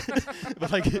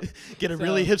 But like, get a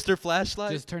really So, hipster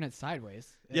flashlight. Just turn it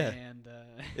sideways. Yeah. And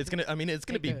It's gonna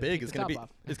be Take big. the It's gonna be top off.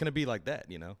 it's gonna be like that,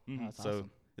 Oh, that's So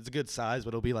awesome. it's a good size, but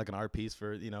it'll be like an art piece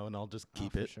for and I'll just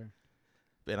keep for it. Sure.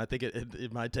 And I think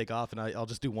it might take off, and I'll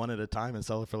just do one at a time and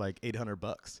sell it for like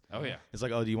 $800. Oh yeah. It's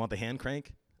like, oh, do you want the hand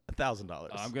crank? $1,000.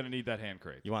 I'm gonna need that hand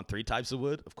crank. You want 3 types of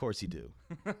wood? Of course you do.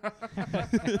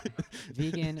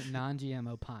 Vegan,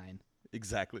 non-GMO pine.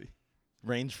 Exactly.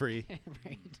 Range free.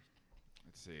 Right.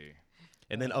 Let's see.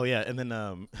 And then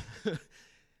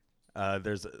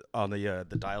There's on the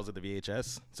dials of the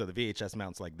VHS. So the VHS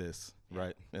mounts like this,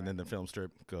 right? And then the film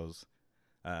strip goes.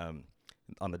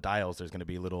 On the dials, there's going to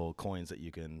be little coins that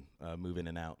you can move in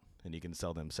and out, and you can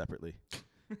sell them separately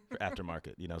for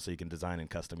aftermarket. So you can design and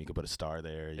custom. You can put a star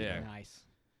there. You know. Nice.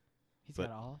 He's But-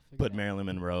 got it all. figured Put out. Marilyn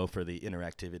Monroe for the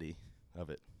interactivity of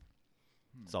it.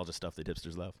 It's all just stuff that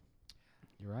hipsters love.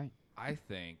 You're right. I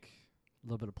think. A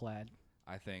little bit of plaid.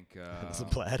 Some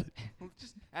plaid.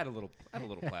 Just add a little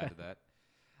plaid to that.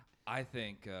 I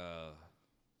think.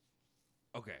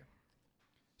 Okay.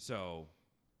 So,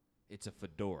 it's a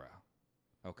fedora.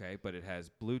 Okay, but it has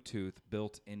Bluetooth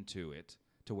built into it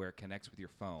to where it connects with your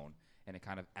phone, and it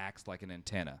kind of acts like an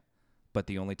antenna. But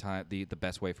the only time, the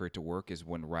best way for it to work is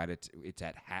when it's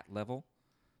at hat level.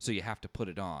 So you have to put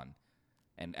it on,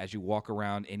 and as you walk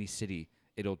around any city,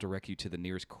 it'll direct you to the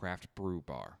nearest craft brew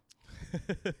bar.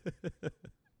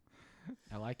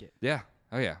 I like it. Yeah.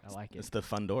 Oh yeah. I like it. It's the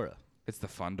Fundora. It's the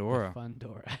Fundora. Fun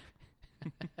Dora.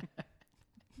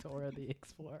 Dora the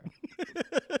Explorer.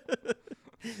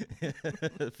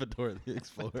 Fedora the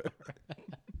Explorer.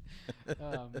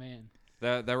 Oh man.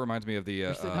 That reminds me of the.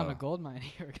 We're sitting on a gold mine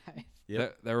here, guys.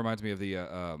 Yep. That reminds me of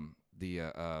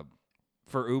the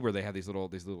for Uber they have these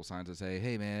little signs that say,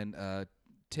 "Hey man,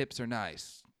 tips are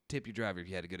nice. Tip your driver if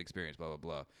you had a good experience." Blah blah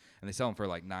blah, and they sell them for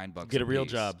like $9. Get a real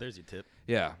piece. job. There's your tip.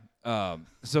 Yeah.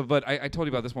 But I told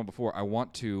you about this one before. I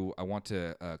want to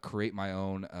create my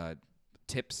own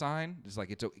tip sign. It's like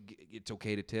it's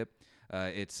okay to tip.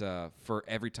 It's for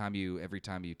every time you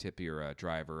tip your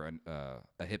driver,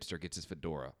 a hipster gets his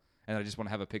fedora, and I just want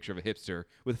to have a picture of a hipster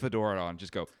with a fedora on.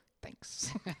 Just go,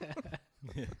 thanks.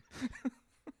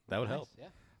 That would help. Yeah.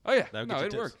 Oh yeah, That would no, get you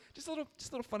it tips. worked. Just a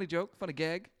little funny joke, funny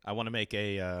gag. I want to make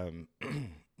a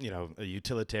a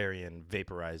utilitarian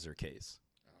vaporizer case.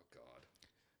 Oh God.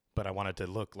 But I want it to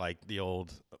look like the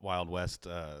old Wild West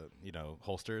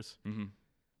holsters Mm-hmm.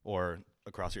 or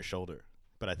across your shoulder.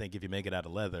 But I think if you make it out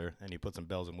of leather and you put some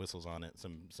bells and whistles on it,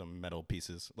 some metal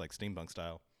pieces like steampunk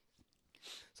style,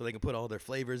 so they can put all their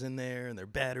flavors in there and their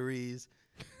batteries.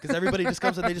 Because everybody just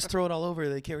comes and they just throw it all over.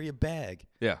 They carry a bag,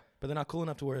 Yeah. but they're not cool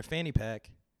enough to wear a fanny pack.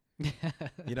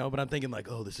 But I'm thinking like,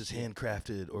 oh, this is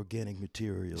handcrafted organic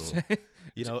material.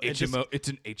 It's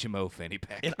an HMO fanny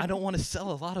pack. And I don't want to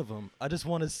sell a lot of them. I just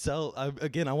want to sell. I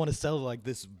want to sell like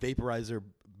this vaporizer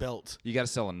belt. You got to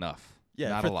sell enough. Yeah,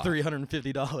 not for a lot.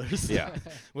 $350. Yeah.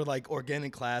 With like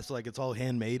organic class, like it's all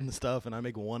handmade and stuff, and I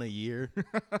make one a year.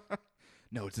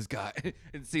 No, it's this guy.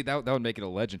 And see, that would make it a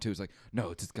legend too. It's like,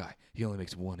 no, it's this guy. He only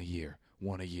makes one a year.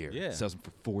 Yeah. Sells them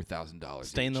for $4,000.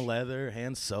 Stain the each. leather,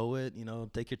 hand sew it.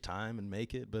 Take your time and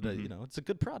make it. But it's a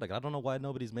good product. I don't know why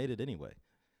nobody's made it anyway.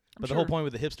 But the whole point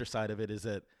with the hipster side of it is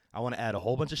that I want to add a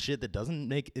whole bunch of shit that doesn't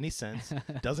make any sense,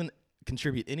 doesn't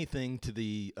contribute anything to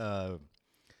the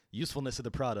usefulness of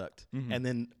the product, and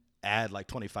then add like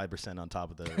 25% on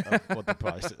top of what the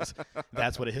price is.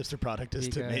 That's what a hipster product is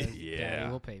to me. Because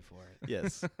Daddy will pay for it.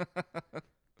 Yes.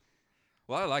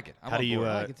 Well, I like it. I'm How on do you, board.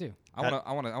 I like it too.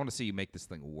 I want to see you make this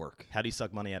thing work. How do you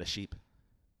suck money out of sheep?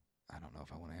 I don't know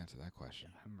if I want to answer that question.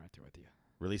 I'm right there with you.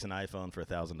 Release an iPhone for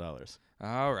 $1,000.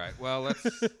 All right. Well, let's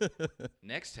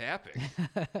next topic.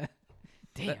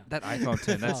 Damn. That iPhone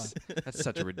 10. That's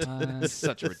such a that's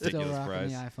such a Still ridiculous rocking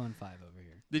price. the iPhone 5 over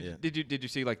here. Did you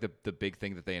see like the big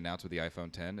thing that they announced with the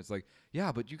iPhone 10? It's like,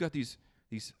 yeah, but you got these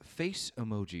face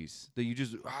emojis that you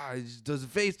just it just does a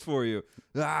face for you.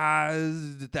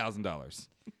 $1,000.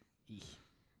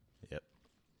 Yep.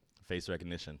 Face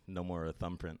recognition. No more a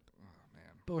thumbprint. Oh man.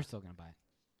 But we're still going to buy it.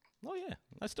 Oh, yeah.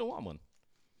 I still want one.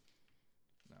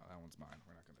 No, that one's mine.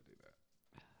 We're not gonna do that.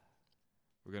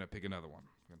 We're gonna pick another one.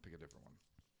 We're gonna pick a different one.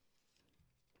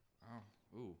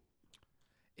 Oh, ooh.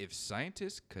 If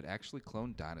scientists could actually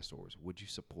clone dinosaurs, would you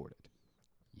support it?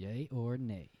 Yay or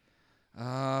nay?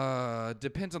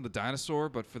 Depends on the dinosaur,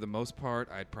 but for the most part,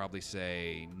 I'd probably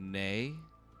say nay.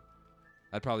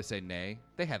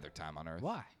 They had their time on Earth.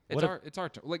 Why? It's our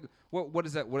turn. Like, what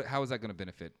is that? How is that going to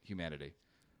benefit humanity?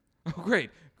 Oh, great.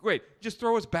 Just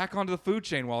throw us back onto the food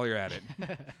chain while you're at it.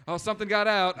 Oh, something got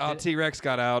out. Oh, T-Rex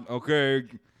got out. Okay.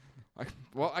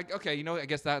 Okay. I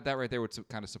guess that right there would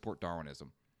kind of support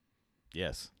Darwinism.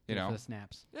 Yes. You Good know. for the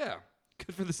snaps. Yeah.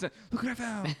 Good for the snap. Look what I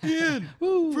found.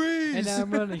 Woo! Freeze! And now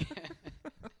I'm running.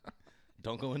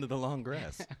 Don't go into the long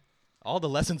grass. All the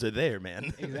lessons are there,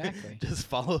 man. Exactly. Just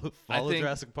follow think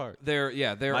Jurassic Park. There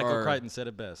Michael are Crichton said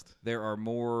it best. there are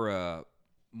more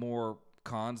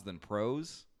cons than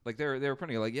pros. Like they were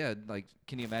pretty like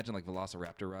can you imagine like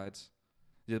Velociraptor rides?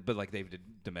 Yeah, but like they've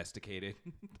domesticated.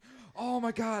 Oh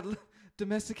my God,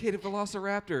 domesticated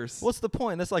Velociraptors. What's the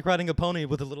point? That's like riding a pony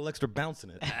with a little extra bounce in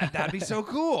it. That'd be so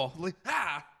cool. Like,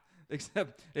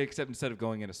 Except instead of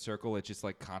going in a circle, it's just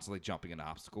like constantly jumping an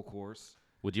obstacle course.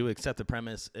 Would you accept the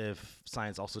premise if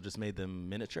science also just made them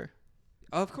miniature?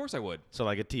 Of course I would. So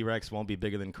like a T-Rex won't be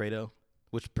bigger than Kratos,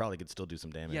 which probably could still do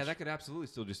some damage. Yeah, that could absolutely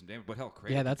still do some damage. But hell, Kratos,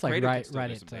 Yeah, that's like Kratos right- could still right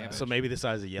do at, some damage. So maybe the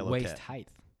size of yellow Waist cat. height.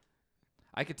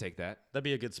 I could take that. That'd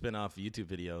be a good spin-off YouTube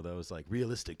video though. It's like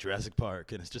realistic Jurassic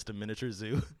Park, and it's just a miniature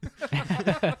zoo.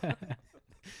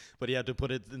 But you have to put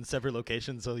it in separate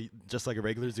locations, so just like a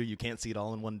regular zoo, you can't see it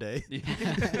all in one day.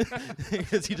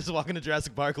 Because you just walk into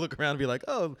Jurassic Park, look around, and be like,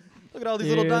 "Oh, look at all these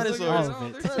little Yeah, look at dinosaurs! all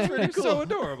of it. That's pretty cool. So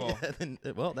adorable.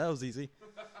 Yeah, well, that was easy.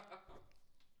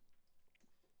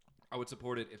 I would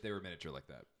support it if they were miniature like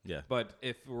that. Yeah. But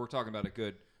if we're talking about a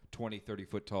good 20, 30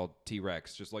 foot tall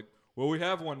T-Rex, just like, well, we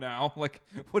have one now. Like,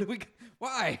 what do we?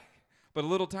 Why? But a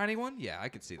little tiny one? Yeah, I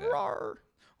could see that. Rawr.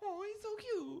 Oh, he's so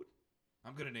cute.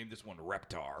 I'm gonna name this one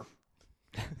Reptar.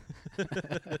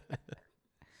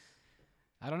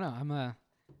 I don't know.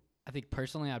 I think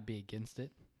personally I'd be against it,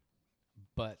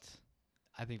 but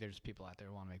I think there's people out there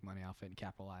who want to make money off it and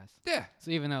capitalize. Yeah,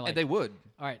 So even though like and they would.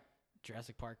 all right,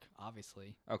 Jurassic Park,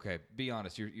 obviously Okay, be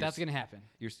honest. You're that's gonna happen.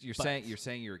 You're but-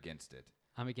 saying you're against it.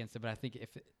 I'm against it, but I think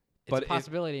if it's But a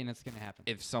possibility and it's gonna happen,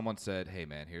 If someone said, "Hey,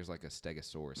 man, here's like a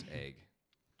Stegosaurus egg,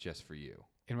 just for you,"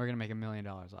 and we're gonna make $1 million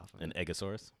off of An it.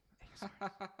 Eggosaurus.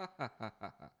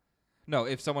 No,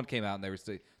 if someone came out and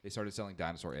they started selling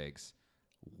dinosaur eggs,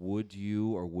 would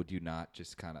you or would you not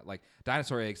just kind of like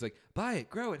dinosaur eggs? Like buy it,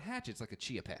 grow it, hatch it. It's like a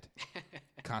chia pet.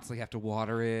 Constantly have to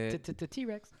water it.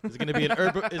 T-Rex. Is it gonna be an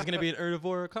is it gonna be an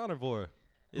herbivore or carnivore?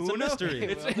 It's Who a knows? mystery.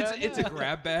 It's a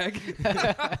grab bag.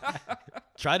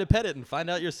 Try to pet it and find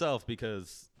out yourself,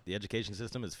 because the education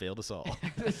system has failed us all.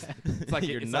 It's like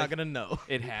You're it's not like gonna know.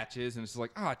 It hatches and it's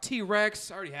like,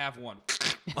 T-Rex. I already have one.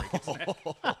 I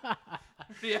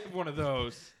already have one of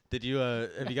those. Did you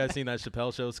have you guys seen that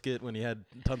Chappelle Show skit when he had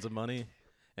tons of money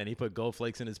and he put gold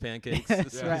flakes in his pancakes?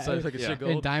 That's right. So it's like a Yeah. shit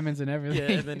And gold. diamonds and everything.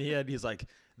 Yeah, and then he's like,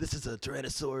 "This is a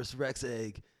Tyrannosaurus Rex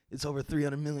egg. It's over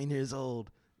 300 million years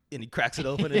old." And he cracks it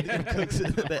open and cooks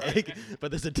it with the egg. But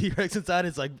there's a T-Rex inside.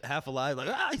 It's like half alive. Like,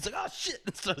 he's like, "Oh shit!"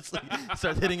 And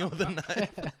starts hitting him with a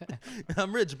knife.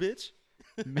 I'm rich, bitch.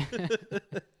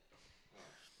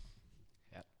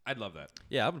 I'd love that.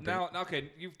 Yeah, I'm Now,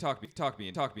 okay, you've talked me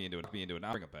into it.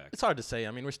 Now bring it back. It's hard to say.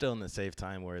 I mean, we're still in the safe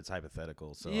time where it's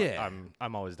hypothetical. So Yeah.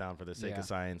 I'm always down for the sake Yeah. of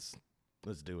science.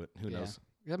 Let's do it. Who Yeah. knows?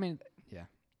 I mean, yeah.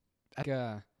 Like,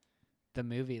 the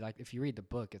movie, like if you read the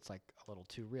book, it's like a little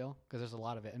too real because there's a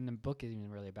lot of it, and the book isn't even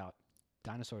really about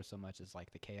dinosaurs so much as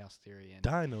like the chaos theory and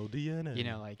Dino DNA. you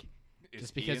know, like Is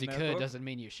just he because in you that could book? doesn't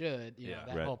mean you should. You know, Yeah.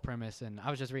 that Right. whole premise. And I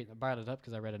was just reading, I brought it up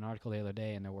because I read an article the other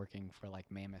day, and they're working for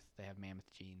like mammoth. They have mammoth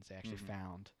genes. They actually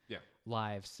found Yeah.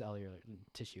 live cellular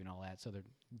tissue and all that. So they're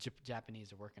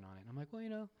Japanese are working on it. And I'm like, well, you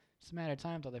know, it's a matter of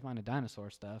time till they find a dinosaur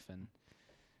stuff, and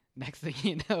next thing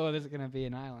you know, there's gonna be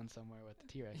an island somewhere with the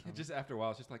T-Rex. on it. Just after a while,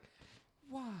 it's just like,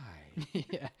 why?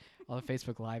 Yeah, all the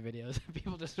Facebook Live videos of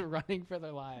people just running for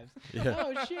their lives. Yeah.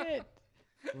 Oh shit!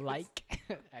 Like,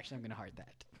 actually, I'm gonna heart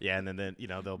that. Yeah, and then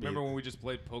there'll be Remember when we just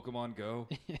played Pokemon Go?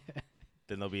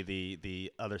 then there'll be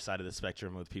the other side of the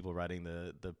spectrum with people writing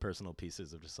the personal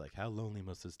pieces of just like, how lonely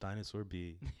must this dinosaur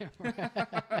be?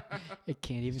 It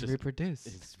can't even just- reproduce.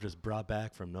 It's just brought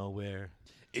back from nowhere.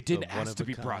 It didn't But one ask of to a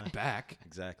be brought kind. back.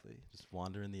 Exactly. Just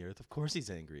wandering the earth. Of course he's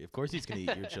angry. Of course he's gonna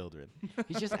eat your children.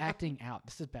 He's just acting out.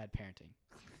 This is bad parenting.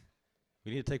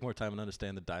 We need to take more time and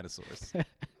understand the dinosaurs.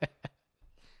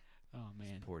 Oh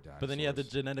man. Poor dinosaurs. But then you have the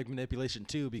genetic manipulation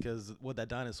too, because what that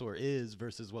dinosaur is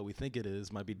versus what we think it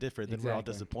is might be different. Then we're all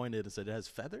Exactly. disappointed and said it has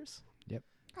feathers. Yep.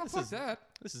 Oh, fuck that.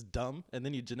 This is dumb. And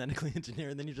then you genetically engineer,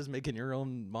 and then you're just making your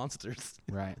own monsters.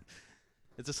 Right.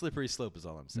 It's a slippery slope, is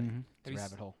all I'm saying. Mhm. It's Have a you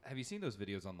rabbit hole. Have you seen those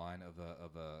videos online of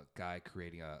a guy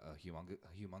creating a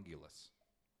humongulus?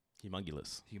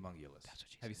 Humongulous. Humongulus. That's what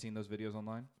she Have you seen those videos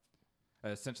online?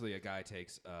 Essentially, a guy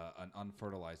takes an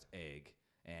unfertilized egg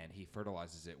and he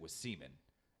fertilizes it with semen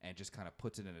and just kind of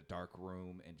puts it in a dark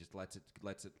room and just lets it.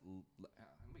 Let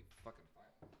me fucking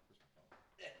find.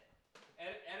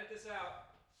 Edit this out.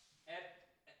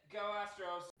 Go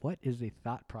Astros. What is the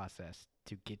thought process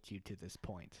to get you to this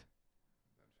point?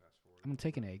 I'm gonna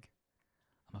take an egg.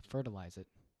 I'm gonna fertilize it.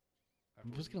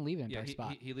 I'm just gonna leave it in a Yeah, dark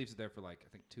spot. he leaves it there for like I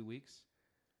think 2 weeks.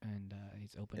 And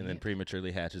he's opening And then it.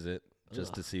 prematurely hatches it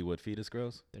just to Ugh. see what fetus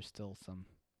grows. There's still some.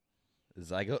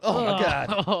 Zygote. Oh my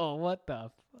god. Oh, what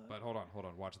the? But hold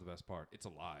on. Watch the best part. It's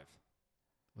alive.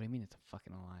 What do you mean it's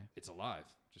fucking alive? It's alive.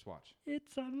 Just watch.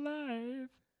 It's alive.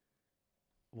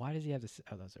 Why does he have this?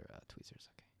 Oh, those are tweezers.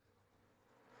 Okay.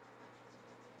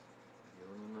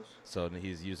 So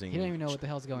he's using. He don't even know what the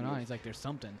hell's going on. He's like, there's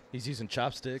something. He's using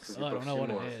chopsticks. Oh, I don't know what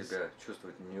it is.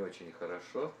 чувствует не очень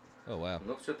хорошо, Oh wow.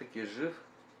 но все-таки жив,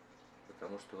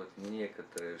 потому что вот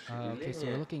некоторые Okay, so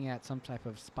we're шевеления. looking at some type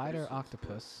of spider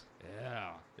octopus.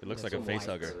 Yeah. It looks like a face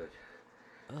hugger.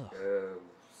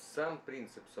 Сам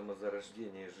принцип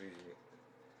самозарождения жизни.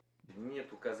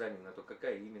 Нет указаний на то,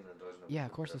 какая именно должна быть. Yeah,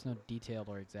 of course there's no detailed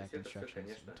or exact instructions.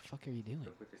 What the fuck are you doing?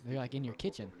 They're like in your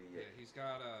kitchen. Yeah, he's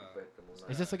got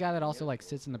Is this the guy that also like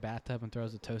sits in the bathtub and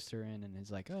throws a toaster in and is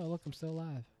like, oh, look, I'm still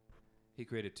alive? He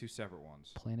created 2 separate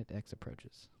ones. Planet X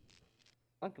approaches.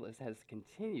 Onkelos has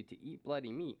continued to eat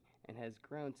bloody meat and has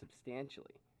grown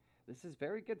substantially. This is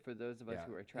very good for those of us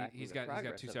who are tracking he's the got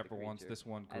progress 2 of the separate ones. creature, This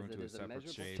one grew as it into a is a separate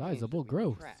measurable shape. change that Sizable we can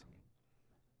growth. track.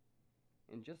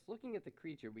 And just looking at the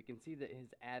creature, we can see that it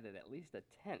has added at least a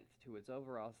tenth to its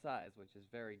overall size, which is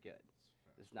very good.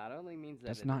 This not only means that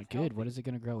That's it not is good. What healthy, is it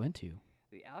going to grow into?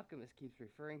 the alchemist keeps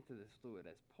referring to this fluid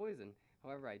as poison.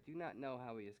 However, I do not know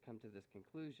how he has come to this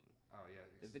conclusion. Oh yeah.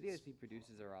 The videos he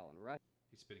produces are all in Russian.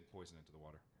 He's spitting poison into the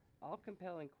water. All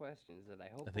compelling questions that I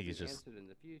hope think will he's be just- answered in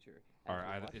the future. Or as we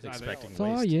either- watch it's the either- Expecting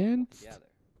development waste. Science. together.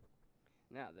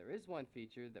 Now, there is one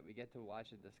feature that we get to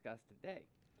watch and discuss today.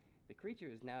 The creature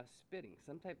is now spitting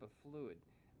some type of fluid,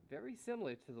 very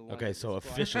similar to the one. Okay, that so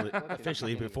described in the book at the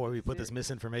officially, beginning of before the we put this series.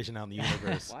 misinformation out in the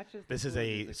universe, Watch as the this is fluid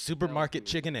a expelled supermarket from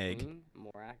chicken its egg green,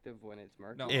 more active when it's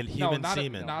murky. No, and no, human not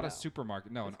semen. A, not No. a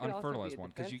supermarket. No, This an could also be unfertilized a one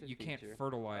because you defensive can't feature of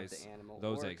fertilize the animal,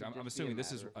 those or it eggs. could I'm just be a assuming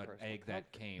this is matter of an personal egg that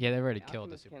comfort. came. Yeah, they've already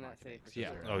killed the Alchemists cannot supermarket say eggs. for Yeah.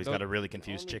 sure. Oh, he's Those- got a really We can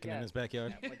confused only chicken in guess his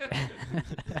backyard.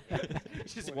 at what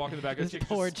He's just walking in the back of This the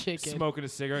chicken, poor just chicken. smoking a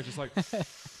cigarette, just like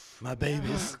My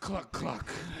babies. cluck cluck.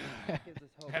 gives us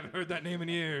hope Haven't that heard that the name in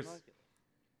years. market.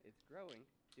 It's growing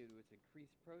due to its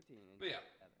increased protein But yeah.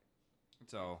 intake.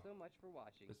 So So much for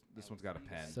watching. this and one's we'll got a see you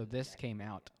pen. next So this time. came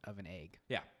out of an egg.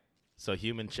 yeah, So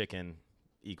human chicken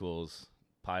equals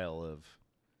pile of.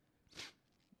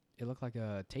 It looked like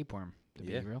a tapeworm, to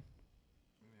Yeah. be real.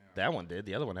 That one did.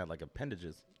 The other one had like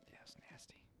appendages. Yeah, it's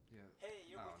nasty. I don't need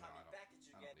you in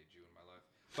my life.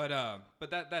 But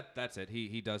that's it.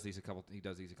 He does these a couple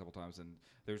times, and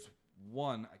there's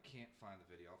one I can't find the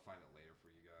video. I'll find it later for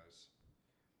you guys.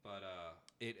 But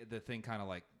the thing kind of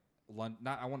like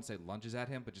I wouldn't say lunges at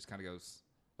him, but just kind of goes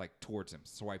like towards him,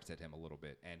 swipes at him a little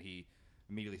bit, and he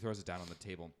immediately throws it down on the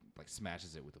table, and, like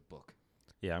smashes it with a book.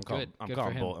 Yeah, I'm calling. Good. I'm Good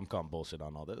calling. for him. I'm calling bullshit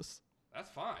on all this. That's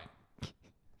fine.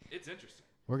 It's interesting.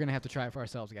 We're going to have to try it for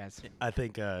ourselves, guys. I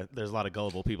think there's a lot of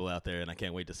gullible people out there, and I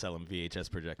can't wait to sell them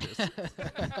VHS projectors.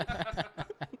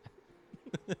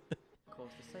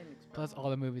 Plus all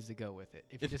the movies that go with it.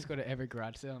 If you just go to every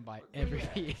garage sale and buy every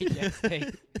VHS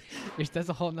tape, that's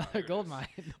a whole nother gold mine.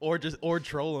 or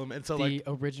troll them. And so The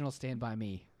original Stand By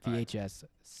Me VHS,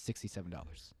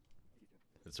 $67.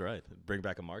 that's right. Bring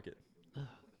back a market. He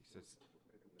says,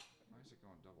 "Why is it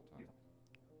going double time?"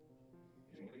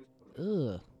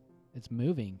 Ugh. It's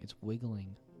moving. It's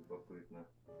wiggling.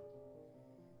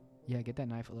 Yeah, get that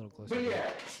knife a little closer.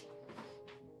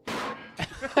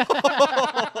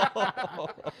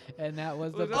 And that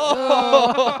was the.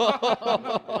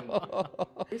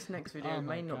 This next video Oh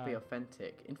my may not be God.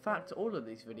 authentic. In fact, all of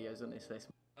these videos on this list.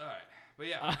 All right, but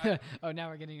yeah, Oh, now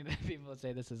we're getting into people that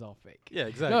say this is all fake. Yeah,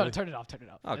 exactly. No, turn it off. Turn it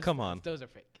off. Oh, come on. Those are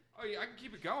fake. oh yeah, I can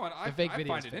keep it going. I fake I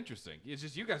video find is it fake. interesting. It's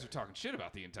just you guys are talking shit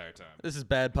about the entire time. This is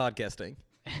bad podcasting.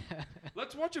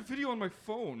 Let's watch a video on my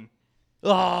phone.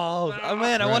 Oh,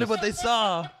 man, I wondered Gross. what they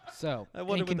saw. So, I in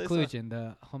wonder what they saw. conclusion,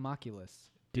 the homunculus.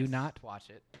 Do not watch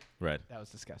it. Right. That was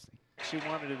disgusting. She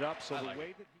wanted it up, so the like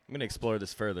way that I'm gonna explore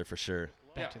this further for sure.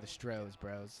 Back Yeah. to the Stroze,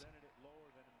 bros.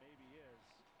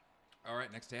 All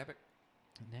right, next topic.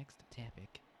 Next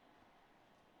topic.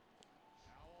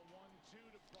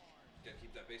 Gotta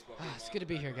keep that baseball. Ah, it's good to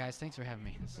be here, guys. Thanks for having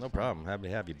me. This is No fun. problem. Happy to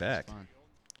have you It's back. fun.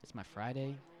 It's my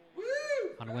Friday.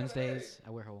 On Wednesdays, I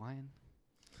wear Hawaiian.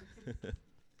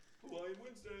 Hawaiian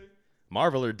Wednesday.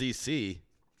 Marvel or DC?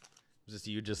 Was this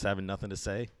you just having nothing to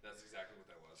say? That's exactly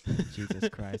what that was. Jesus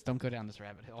Christ. Don't go down this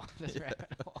rabbit hole. This rabbit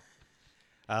hole.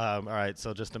 All right.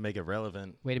 So just to make it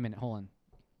relevant. Wait a minute. Hold on.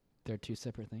 They're two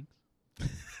separate things.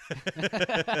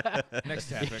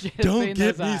 Next You topic. should have Don't seen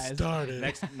get those me eyes. started.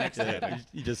 Next Yeah, topic.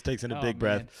 he just takes in a Oh, big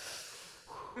man.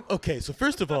 breath. Okay, so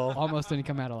first of all, Almost didn't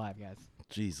come out alive, guys.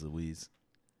 jeez Louise,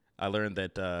 I learned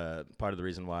that part of the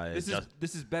reason why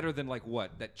This is better than like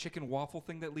what that chicken waffle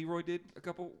thing that Leroy did a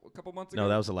couple months ago. no,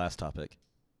 that was the last topic.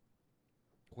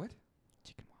 what?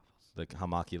 Chicken waffles. The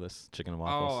homunculus chicken and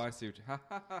waffles. Oh, I see. What you, ha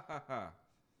ha ha ha ha.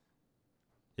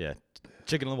 Yeah,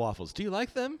 chicken and waffles. Do you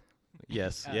like them?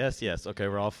 Yes, yes. Okay,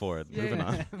 we're all for it. Moving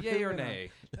on. Yay or nay?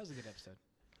 That was a good episode.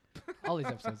 All these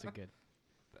episodes are good.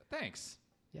 Thanks.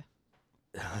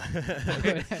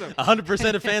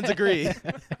 100% of fans agree.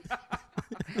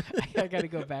 I got to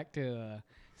go back to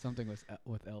something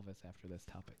with Elvis after this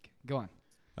topic. Go on.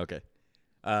 Okay.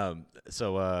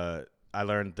 So I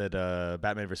learned that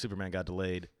Batman vs. Superman got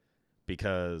delayed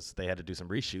because they had to do some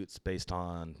reshoots based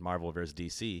on Marvel vs.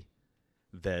 DC,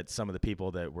 that some of the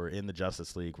people that were in the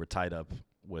Justice League were tied up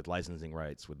with licensing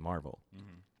rights with Marvel.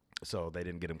 Mm-hmm. So they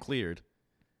didn't get them cleared,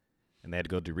 and they had to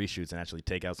go do reshoots and actually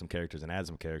take out some characters and add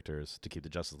some characters to keep the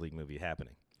Justice League movie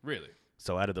happening. Really?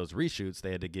 So out of those reshoots,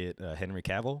 they had to get Henry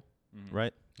Cavill,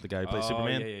 right? The guy who plays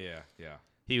Superman. Yeah.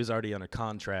 He was already under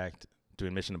contract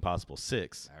doing Mission Impossible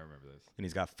 6. I remember this. And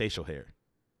he's got facial hair.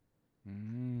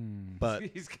 Mm. But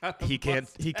He's got he can't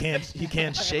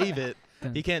shave it.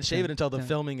 He can't shave it until the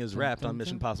filming is wrapped on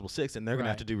Mission Impossible 6, and they're going to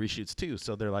have to do reshoots too.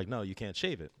 So they're like, no, you can't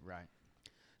shave it. Right.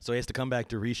 So he has to come back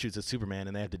to reshoots of Superman,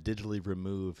 and they have to digitally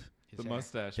remove the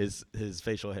mustache, his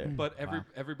facial hair. But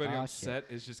everybody on shit. set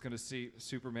is just going to see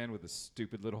Superman with a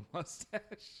stupid little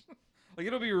mustache. Like,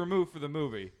 it'll be removed for the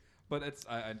movie, but it's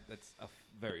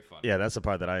very funny. Yeah, that's the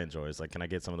part that I enjoy. Is like, can I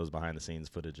get some of those behind the scenes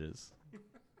footages?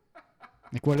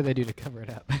 Like, what do they do to cover it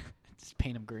up? Just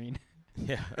paint them green.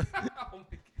 Yeah. Oh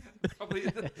my God.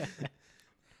 Probably.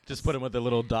 Just put them with the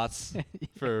little dots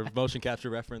for motion capture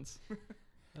reference.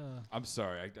 I'm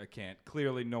sorry, I can't.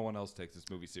 Clearly, no one else takes this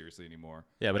movie seriously anymore.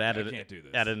 Yeah, but I can't do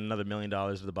this. Added another $1 million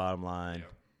to the bottom line.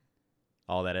 Yep.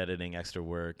 All that editing, extra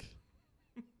work.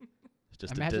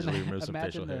 Just to digitally remove some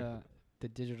facial hair. The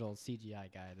digital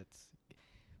CGI guy that's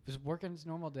was working his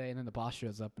normal day, and then the boss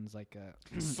shows up and is like,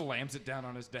 slams it down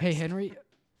on his desk. "Hey, Henry,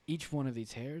 each one of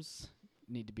these hairs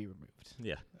need to be removed.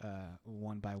 Yeah.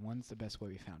 One by one's the best way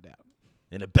we found out.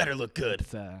 And it better look good.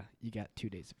 It's, you got 2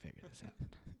 days to figure this out.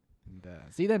 And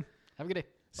see you then. Have a good day.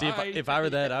 See, if I were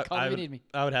that, Call me if you need me.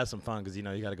 I would have some fun because, you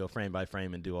know, you got to go frame by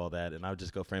frame and do all that. And I would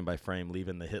just go frame by frame,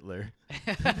 leaving the Hitler.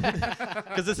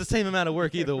 Because it's the same amount of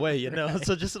work either way, you know.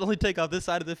 So just only take off this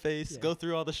side of the face, go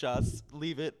through all the shots,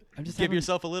 leave it, give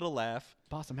yourself a little laugh.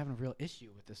 Boss, I'm having a real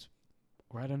issue with this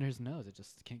right under his nose. I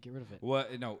just can't get rid of it.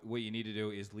 What you need to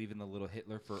do is leave in the little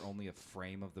Hitler for only a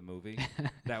frame of the movie.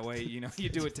 That way, you know, you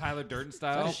do it Tyler Durden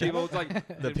style. People it's like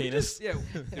the penis.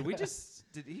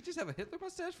 Did he just have a Hitler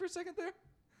mustache for a second there?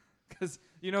 Because,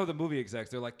 you know, the movie execs,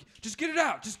 they're like, just get it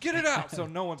out. So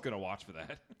no one's going to watch for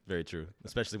that. Very true.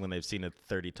 Especially when they've seen it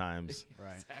 30 times.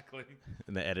 Right. Exactly.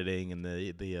 And the editing and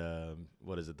the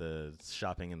what is it, the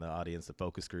shopping in the audience, the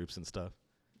focus groups and stuff.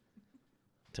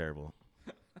 Terrible.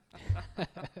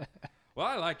 Well,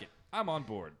 I like it. I'm on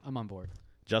board. I'm on board.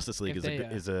 Justice League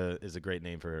is a great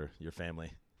name for your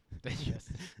family.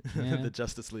 The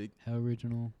Justice League. How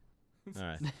original. All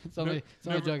right. It's only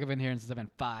joke I've been hearing since I've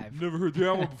been 5. Never heard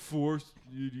that one before,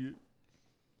 you idiot.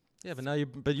 Yeah, but now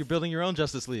you're building your own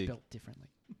Justice League. Built differently.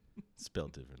 It's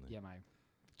built differently. Yeah, my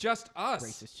Just Us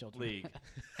racist children. League.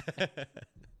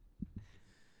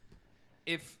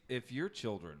 If your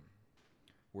children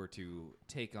were to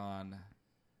take on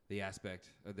the aspect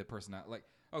of the personality, like,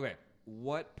 okay,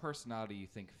 what personality do you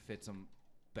think fits them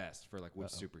best for, like, which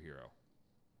superhero?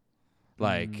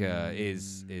 Like,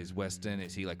 is Weston,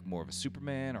 is he like more of a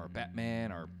Superman or a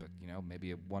Batman or, you know,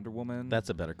 maybe a Wonder Woman? That's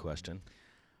a better question.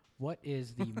 What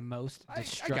is the most I got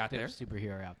destructive there.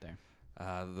 superhero out there?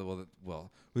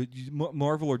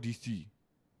 Marvel or DC?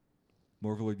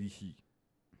 Marvel or DC?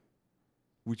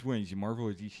 Which one is it, Marvel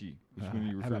or DC? Which one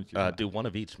are you referring to? Do one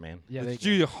of each, man. Yeah, let's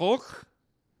do the Hulk.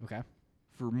 Okay.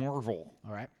 For Marvel.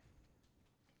 All right.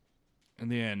 And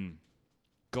then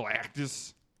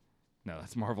Galactus. No,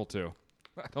 that's Marvel too.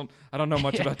 I don't know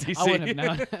much about DC. I wouldn't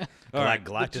have known. All right,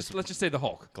 Galactus. Let's just say the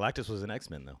Hulk. Galactus was an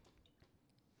X-Men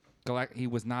though. He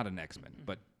was not an X-Men,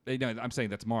 but no, I'm saying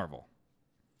that's Marvel.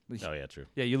 Oh yeah, true.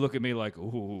 Yeah, you look at me like,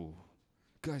 ooh,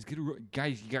 guys, you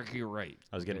gotta get it right.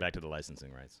 I was getting back to the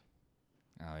licensing rights.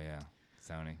 Oh yeah,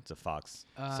 Sony. It's a Fox.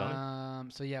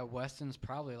 Sony. So yeah, Weston's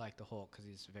probably like the Hulk because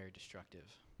he's very destructive.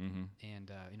 Mm-hmm.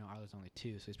 And you know, Arlo's only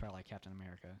 2, so he's probably like Captain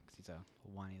America because he's a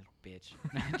whiny little bitch.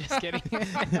 Just kidding.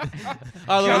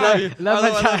 Arlo, I love you. Love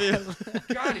Arlo, my I love you. child.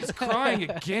 God, he's crying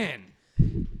again.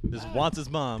 Just wants his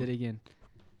mom. Did it again.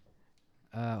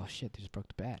 Oh shit! They just broke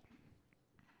the bat.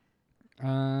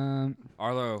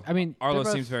 Arlo. I mean, Arlo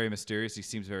they're seems both- very mysterious. He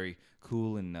seems very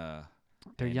cool and They're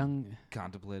and young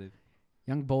contemplative.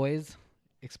 young boys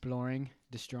exploring,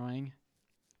 destroying.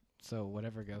 So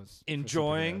whatever goes. for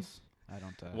Enjoying. superheroes. I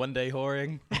don't. One day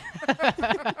whoring.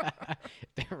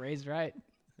 They're raised right.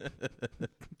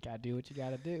 Gotta do what you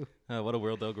gotta do. What a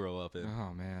world they'll grow up in.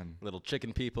 Oh man. Little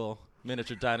chicken people,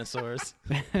 miniature dinosaurs.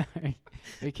 Are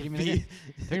you kidding me?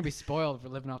 They're gonna be spoiled for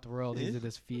living off the world. These are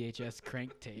this VHS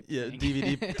crank tape. Yeah, thing.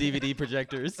 DVD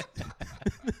projectors.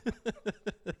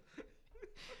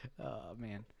 Oh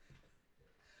man.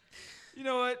 You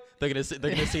know what? They're gonna see the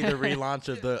relaunch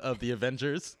of the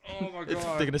Avengers. Oh my They're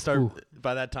god. gonna start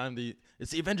by that time.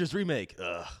 It's the Avengers remake.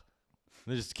 Ugh.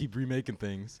 They just keep remaking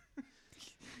things.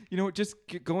 You know what? Just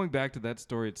going back to that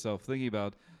story itself, thinking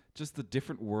about just the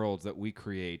different worlds that we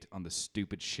create on the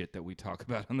stupid shit that we talk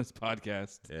about on this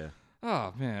podcast. Yeah.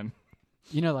 Oh man.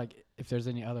 You know, like, if there's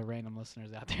any other random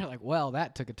listeners out there, like, well,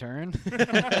 that took a turn.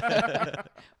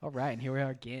 All right, and here we are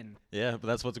again. Yeah, but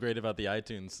that's what's great about the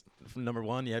iTunes. Number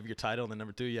 1, you have your title, and then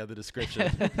number 2, you have the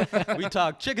description. We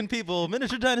talk chicken people,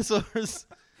 miniature dinosaurs.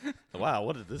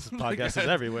 Wow, this podcast is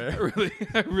everywhere.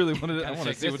 I really wanted I want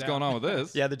to see what's going on with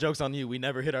this. Yeah, the joke's on you. We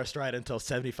never hit our stride until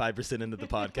 75% into the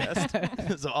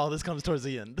podcast. So all this comes towards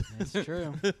the end. That's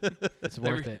true. It's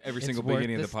worth it. Every It's single worth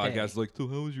beginning of the podcast stay. is like, so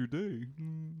how was your day?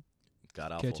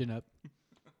 God awful. Catching up.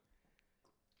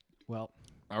 Well,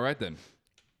 All right then.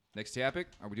 Next topic.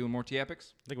 Are we doing more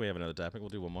topics? I think we have another topic. We'll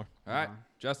do one more. All right,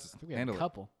 Justice, I think we have handle a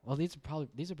couple. Well, these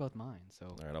are both mine. So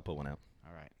All right, I'll put one out.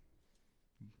 all right.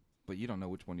 it. But you don't know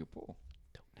which one you'll pull.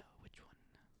 Don't know which one.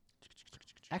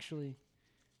 Actually,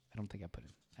 I don't think I put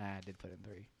in. I did put in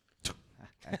 3.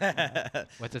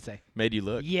 What's it say? Made you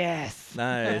look. Yes.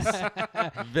 Nice.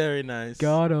 Very nice.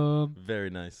 Got him. Very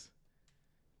nice.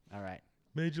 All right.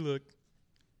 Made you look.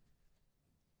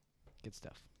 Good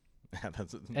stuff.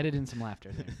 That's Edit in some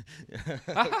laughter there. Good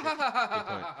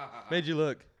point. Made you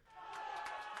look.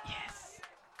 Yes.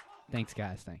 Thanks,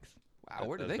 guys. Thanks. Wow,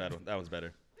 where did That was they? bad one. That was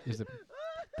better. Here's a.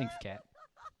 Thanks, cat.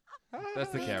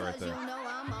 That's the cat right there.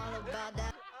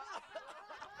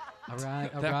 All right.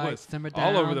 All That right. was Simmer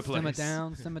down. all over the Simmer place.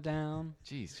 down. Simmer down.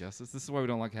 Jeez, Justice. This is why we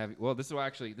don't like having. Well, this is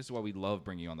why we love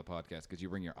bringing you on the podcast because you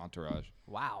bring your entourage.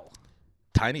 Wow.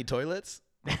 Tiny toilets.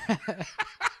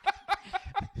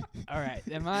 All right.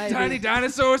 Am I Tiny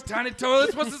dinosaurs, tiny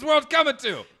toilets. What's this world coming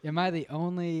to? Am I the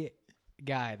only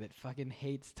guy that fucking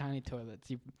hates tiny toilets?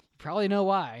 You probably know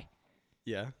why.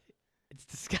 Yeah. It's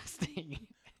disgusting.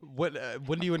 When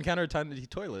do you encounter a tiny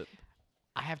toilet?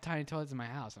 I have tiny toilets in my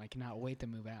house, and I cannot wait to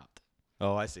move out.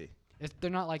 Oh, I see. They're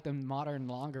not like the modern,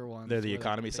 longer ones. They're the where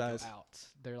economy they go size? out.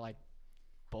 They're like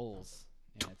bowls.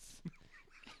 Yeah, it's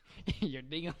you're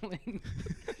dingling.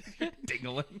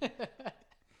 Dingling.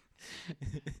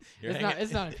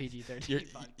 It's not a PG-13.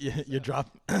 You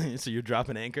drop. So you drop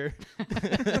an anchor.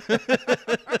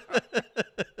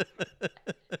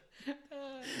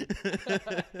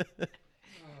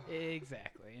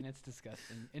 Exactly, and it's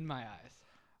disgusting in my eyes.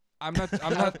 I'm not.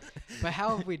 But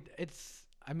how have we?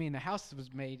 I mean, the house was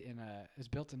built in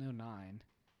 2009,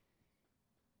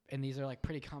 and these are like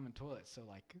pretty common toilets. So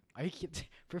like, are you kidding?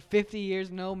 For 50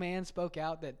 years, no man spoke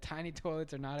out that tiny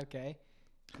toilets are not okay.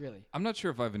 Really? I'm not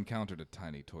sure if I've encountered a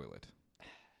tiny toilet.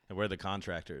 And we're the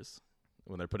contractors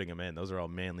when they're putting them in. Those are all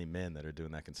manly men that are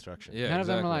doing that construction. Yeah, None of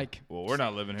them are like, well, we're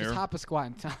not living just here. hop a squat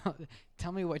and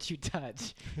tell me what you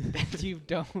touch that you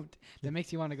don't, that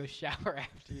makes you want to go shower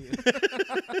after you.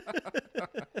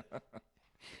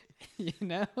 You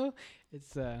know?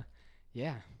 It's,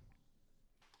 yeah.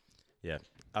 Yeah.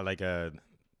 I like the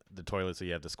toilet, so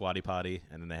you have the squatty potty,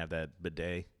 and then they have that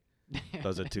bidet.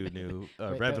 Those are two new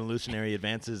revolutionary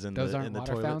advances in those the aren't in the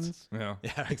water toilets. fountains? Yeah.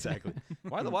 Yeah, exactly.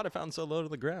 Why are the water fountains so low to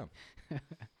the ground?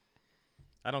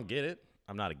 I don't get it.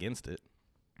 I'm not against it.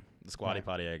 The squatty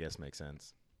potty, I guess, makes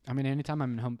sense. I mean, anytime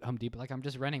I'm in Home Depot, like I'm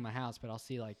just renting my house, but I'll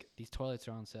see like these toilets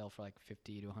are on sale for like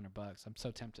 $50 to $100. I'm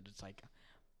so tempted. It's like,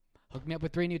 hook me up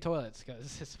with 3 new toilets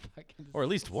because it's fucking. Or at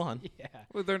least one. Yeah.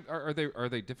 Well, are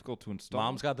they difficult to install?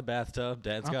 Mom's got the bathtub.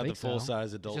 Dad's I don't got the think so. full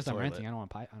size adult It's just toilet. I'm renting. I don't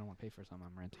want to pay for something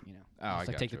I'm renting. You know. Oh, I Just,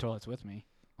 like, take the gotcha. toilets with me.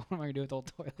 What am I gonna do with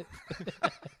old toilets?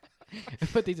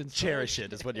 Put these in. Cherish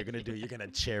it is what you're gonna do. You're gonna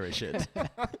cherish it.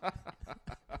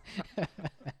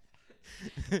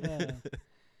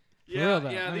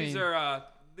 These are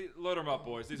load them up,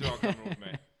 boys. These are all coming with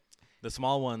me. The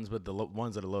small ones, but the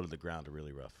ones that are low to the ground are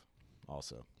really rough.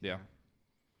 Also. Yeah.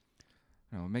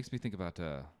 You know, it makes me think about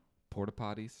porta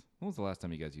potties. When was the last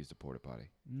time you guys used a porta potty?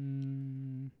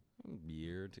 A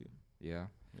year or two. Yeah.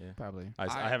 Yeah. Probably.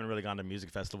 I haven't really gone to music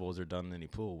festivals or done any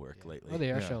pool work lately. Oh, the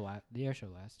air show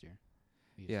last year.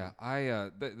 Yeah,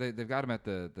 they've got them at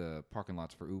the parking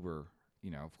lots for Uber,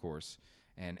 you know, of course.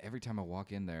 And every time I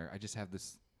walk in there, I just have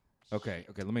this. Okay,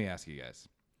 let me ask you guys: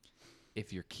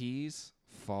 if your keys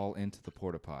fall into the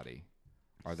porta potty,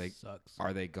 are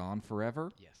they gone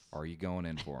forever? Yes. Or are you going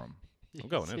in for them? I'm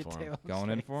going in for them. Going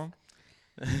in for them?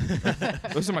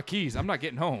 Those are my keys. I'm not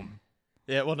getting home.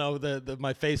 Yeah, well, no,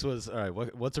 my face was, all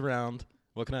right, what's around?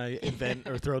 What can I invent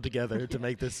or throw together to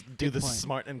make this Good point.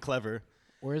 smart and clever?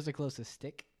 Where's the closest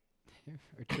stick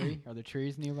or tree? Are there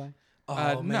trees nearby?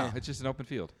 No, it's just an open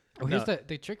field. Oh, here's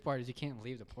the trick part is you can't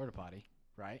leave the porta potty,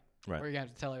 right? Right. Or you have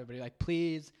to tell everybody, like,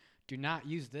 please do not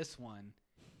use this one.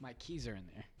 My keys are in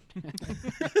there.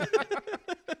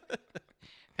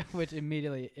 Which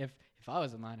immediately, if I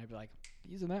was in line, I'd be like,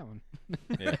 using that one.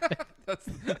 Yeah.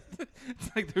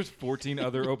 It's like there's 14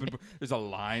 other open. There's a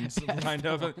line lined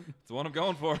up. It's the one I'm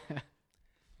going for.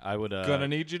 I would Gonna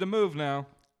need you to move now.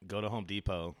 go to Home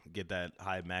Depot, get that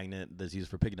high magnet that's used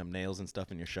for picking up nails and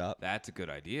stuff in your shop. That's a good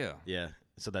idea. Yeah.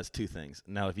 So that's two things.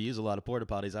 Now, if you use a lot of porta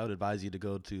potties, I would advise you to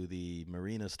go to the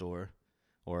Marina store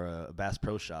or a Bass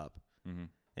Pro Shop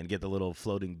and get the little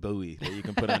floating buoy that you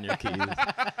can put on your keys.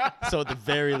 So at the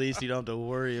very least, you don't have to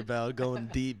worry about going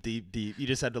deep, deep, deep. You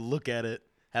just have to look at it,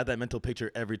 have that mental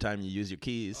picture every time you use your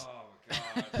keys. Oh,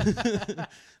 God.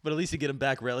 But at least you get them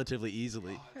back relatively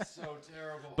easily. Oh, it's so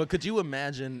terrible. But could you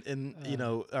imagine,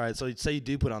 all right, so say you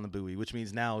do put on the buoy, which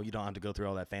means now you don't have to go through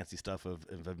all that fancy stuff of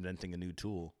inventing a new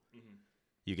tool.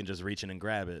 You can just reach in and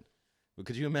grab it. But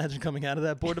could you imagine coming out of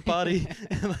that porta potty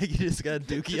and like you just got a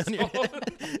dookie on your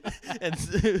head, and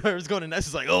whoever's going in next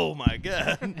is like, oh my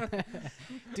God.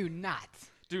 Do not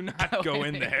go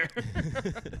in there.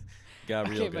 Got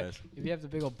real, Okay, but guys. if you have the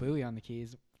big old buoy on the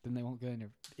keys, then they won't go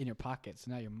in your pocket.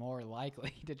 So now you're more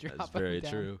likely to drop That's them very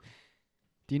down. true.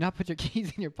 Do you not put your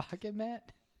keys in your pocket,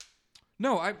 Matt?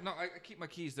 No, I keep my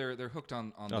keys. They're hooked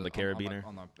on the carabiner?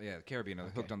 On the carabiner. They're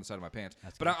hooked on the side of my pants.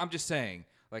 That's But good. I'm just saying,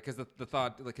 like, because the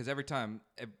thought, like, because every time,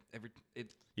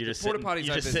 You're just, porta sitting, potties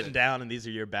you're I just visit- sitting down, and these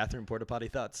are your bathroom porta potty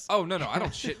thoughts. Oh no, I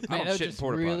don't shit. I Man, don't that would shit in just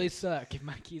porta really potties. suck if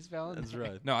my keys fell in. That's there.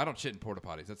 right. No, I don't shit in porta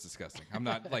potties. That's disgusting. I'm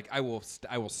not like I will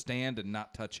stand and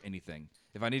not touch anything.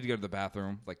 If I need to go to the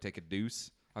bathroom, like take a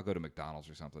deuce, I'll go to McDonald's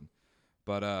or something.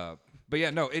 But yeah,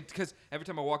 no, because every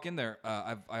time I walk in there,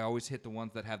 I always hit the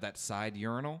ones that have that side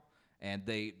urinal, and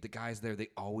the guys there, they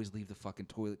always leave the fucking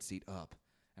toilet seat up,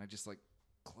 and I just like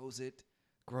close it,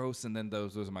 gross, and then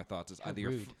those are my thoughts. It's How either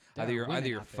your rude. There are women either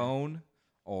your out there. phone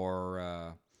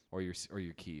or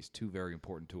your keys, two very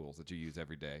important tools that you use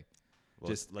every day. Well,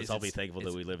 Just let's is all it- be thankful that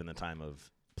is- we live in the time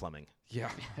of plumbing. Yeah.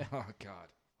 Oh God.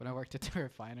 When I worked at the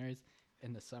refineries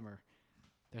in the summer,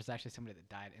 there's actually somebody that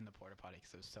died in the porta potty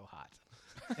because it was so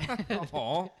hot.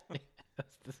 Aw.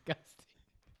 That's disgusting.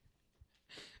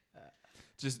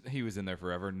 Just he was in there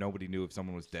forever. Nobody knew if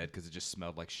someone was dead because it just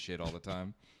smelled like shit all the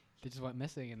time. They just went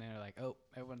missing, and they're like, "Oh,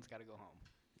 everyone's got to go home."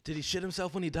 Did he shit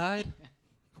himself when he died?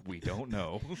 We don't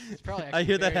know. It's probably. I actually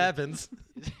hear that very- happens.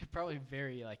 It's probably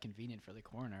very convenient for the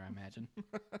coroner, I imagine.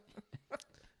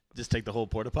 Just take the whole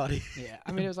porta potty. Yeah,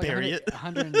 I mean it was like Bury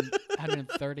 100, it.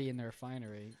 130 in the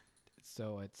refinery,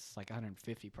 so it's like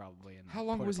 150 probably in the How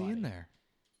long porta was he in potty. there?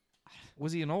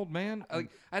 Was he an old man? Like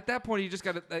at that point, you just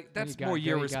got to. Like, that's you more gotta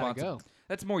your go, you gotta responsibility. go.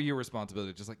 That's more your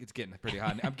responsibility. Just like it's getting pretty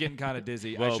hot. I'm getting kind of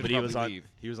dizzy. I Well, should but he was probably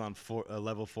on leave.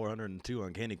 level 402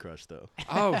 on Candy Crush though.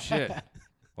 Oh shit.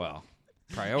 Well,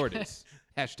 priorities.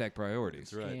 Hashtag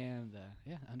priorities. That's right. And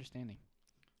yeah, understanding.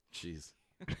 Jeez.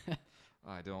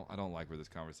 I don't like where this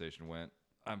conversation went.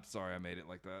 I'm sorry I made it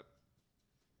like that.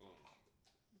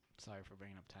 Sorry for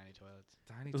bringing up tiny toilets.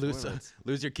 Tiny Lose,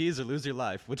 lose your keys or lose your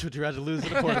life. Which would you rather lose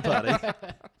in a porta potty?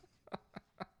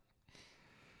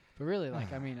 But really,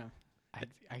 I mean,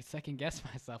 I second guess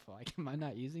myself. Like, am I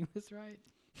not using this right?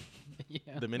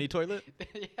 Yeah. The mini toilet?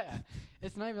 Yeah,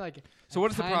 it's not even like. So a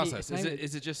what is the tiny- process? it's not Is even- it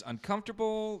is it just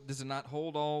uncomfortable? Does it not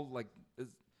hold all like?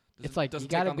 It's like does you it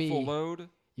take gotta on the full be- load.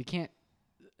 You can't.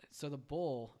 So the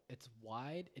bowl, it's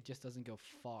wide. It just doesn't go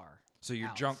far. So your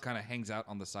out. junk kind of hangs out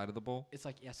on the side of the bowl. It's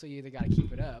like so you either got to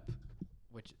keep it up,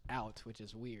 which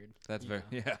is weird. That's you very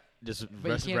know. yeah. Just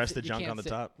But you rest can't the sit- you junk can't on the sit-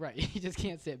 top. Right. You just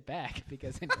can't sit back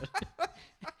because then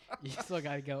you still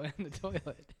got to go in the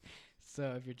toilet.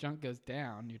 So if your junk goes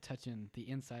down, you're touching the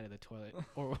inside of the toilet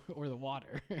or the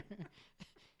water.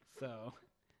 So,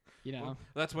 Well,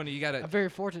 that's when you got I'm to. very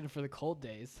fortunate for the cold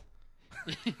days.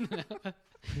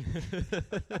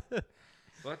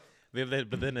 What?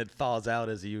 But then it thaws out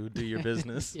as you do your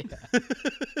business. Yeah.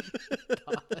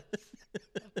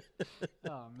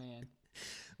 Oh man.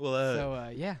 Well, So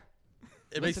yeah.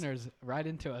 it makes, Listeners, write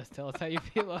into us. Tell us how you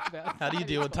feel about. how do you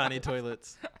deal with tiny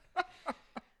toilets?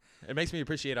 It makes me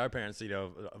appreciate our parents,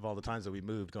 of all the times that we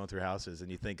moved going through houses,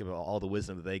 and you think about all the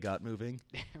wisdom that they got moving.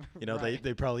 Right.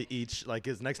 They probably each, like,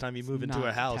 is next time you move into Not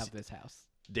a house, have this house.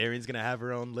 Darian's gonna have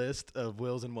her own list of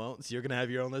wills and won'ts. You're gonna have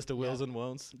your own list of wills and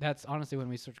won'ts. That's honestly when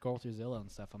we scroll through Zillow and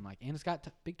stuff. I'm like, and it's got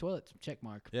big toilets. Check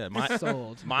mark. Yeah,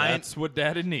 sold. That's what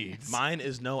Daddy needs. Mine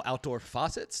is no outdoor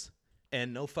faucets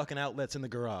and no fucking outlets in the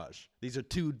garage. These are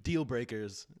 2 deal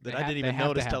breakers that I didn't even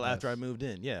notice till after I moved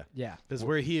in. Yeah. Yeah. Because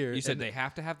we're here. You said they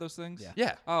have to have those things? Yeah.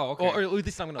 Yeah. Oh, okay. Or at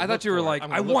least I'm gonna. I thought you were like,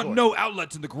 I want no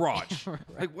outlets in the garage. Right.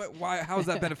 Like, why? How is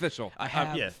that beneficial? I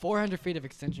have yeah. 400 feet of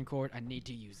extension cord. I need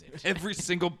to use it. Every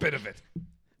single bit of it.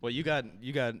 Well, you got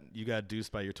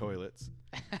deuced by your toilets.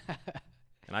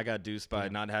 And I got deuced by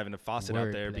not having a faucet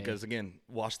out there because, again,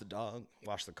 wash the dog,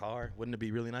 wash the car. Wouldn't it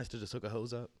be really nice to just hook a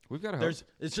hose up? We've got a hose.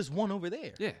 It's just one over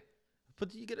there. Yeah.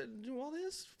 But you gotta do all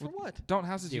this for what? Don't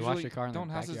houses Do you usually wash your car in the don't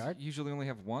houses backyard? usually only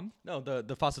have one? No,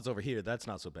 the faucet's over here. That's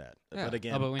not so bad. Yeah. But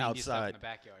again, but when you do stuff in outside, the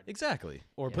backyard. exactly.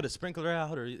 Or put a sprinkler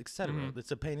out, or etc.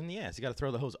 It's a pain in the ass. You got to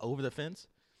throw the hose over the fence,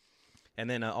 and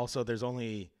then also there's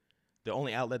only the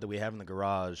only outlet that we have in the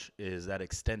garage is that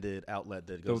extended outlet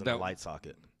that goes in the light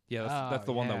socket. Yeah, that's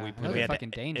the one that we I put. know in. they're fucking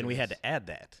dangerous. And we had to add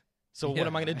that. So Yeah. what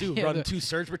am I gonna do? Yeah, Run 2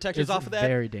 surge protectors It's off of that?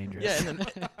 very dangerous. Yeah, and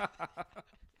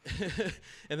then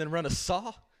and then run a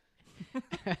saw.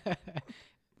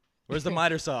 Where's the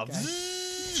miter saw?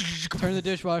 Turn the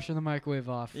dishwasher and the microwave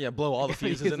off. Yeah, blow all the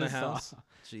fuses in the Use a saw. house.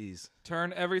 Jeez.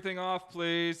 Turn everything off,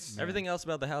 please. Everything else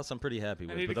about the house I'm pretty happy I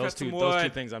with. need But to those cut two some those 2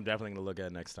 wood. things I'm definitely gonna look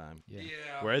at next time. Yeah.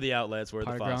 Where are the outlets? Where are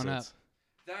the Part of growing faucets?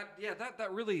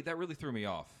 That really threw me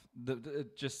off. The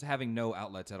just having no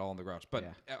outlets at all in the garage. But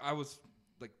I was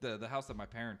like the house that my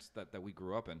parents that we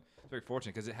grew up in. Was very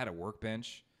fortunate because it had a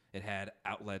workbench. It had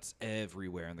outlets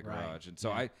everywhere in the garage, and so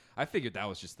I figured that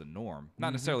was just the norm.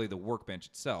 Not necessarily the workbench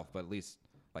itself, but at least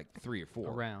like 3 or 4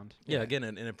 around. Yeah, again,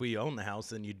 and if we own the house,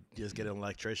 then you just get an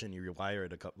electrician. You rewire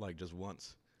it just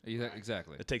once.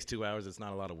 Exactly. It takes 2 hours. It's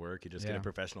not a lot of work. You just get a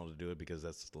professional to do it because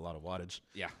that's a lot of wattage.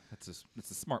 Yeah, it's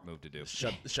a smart move to do.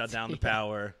 Shut down the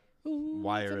power,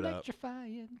 wire it up,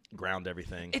 ground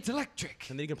everything. It's electric.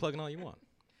 And then you can plug in all you want.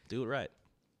 Do it right.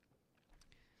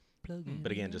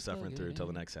 But again, just suffering through until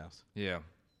the next house. Yeah.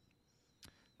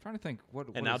 Trying to think what.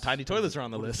 And now tiny toilets are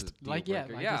on the list. Like I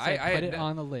I put it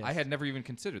on the list. I had never even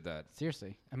considered that.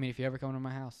 Seriously, I mean, if you ever come to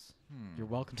my house, you're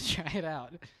welcome to try it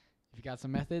out. If you got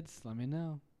some methods, let me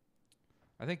know.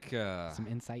 I think some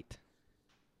insight.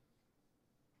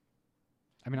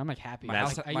 I mean, I'm like happy. My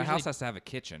house has to have a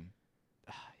kitchen.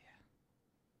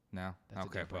 No? That's a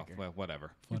okay, deal breaker. well,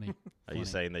 whatever. Funny. Are you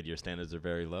saying that your standards are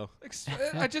very low?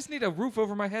 I just need a roof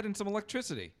over my head and some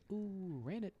electricity. Ooh,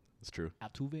 ran it. It's true.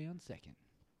 Altuve on second.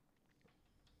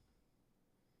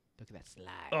 Look at that slide.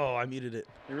 Oh, I muted it.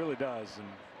 He really does, and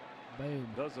Boom.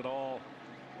 does it all.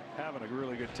 Having a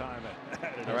really good time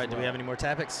at it. All right, do we have any more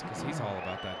topics? Because he's all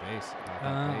about that bass.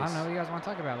 I don't know what you guys want to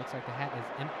talk about. Looks like the hat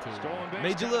is empty. Stolen base.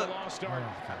 Made you look. Lost start.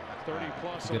 30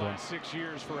 plus the last 6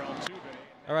 years for Altuve.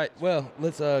 All right, well,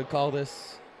 let's call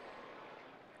this.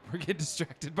 We're getting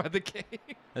distracted by the game.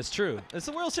 That's true. It's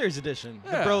the World Series edition.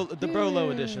 Yeah. The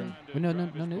Brolo edition. No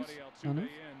news? No news?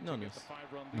 No news.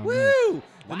 No Woo! news.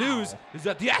 The news is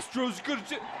that the Astros are going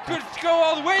to go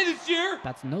all the way this year.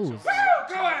 That's news. Woo!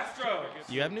 Go Astros!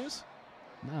 Do you have news?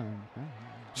 No. I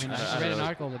mean, I I don't read an know.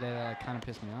 article today that kind of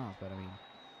pissed me off, but I mean,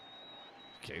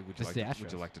 Okay, would Just you the would you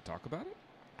Astros. like to talk about it?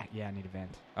 yeah, I need a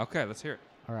vent. Okay, let's hear it.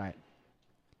 All right.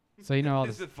 So you know all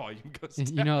As this. the volume goes down.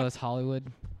 You know this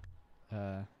Hollywood.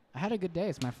 I had a good day.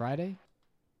 It's my Friday.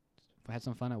 I had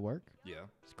some fun at work. Yeah.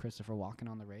 It's Christopher Walken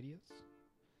on the radios.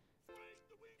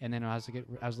 And then I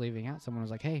was leaving out. Someone was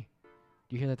like, "Hey,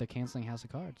 do you hear that they're canceling House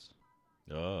of Cards?"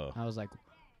 Oh. I was like,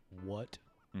 "What?"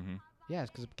 Mm-hmm. Yeah, it's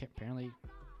because apparently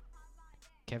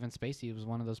Kevin Spacey was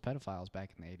one of those pedophiles back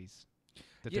in the 80s.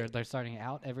 That they're starting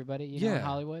out everybody, you know, in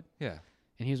Hollywood. Yeah.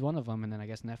 And he was one of them. And then I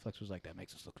guess Netflix was like, "That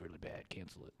makes us look really bad.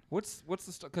 Cancel it." What's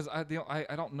the because I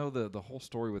don't know the whole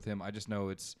story with him. I just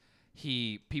know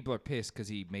people are pissed because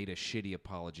he made a shitty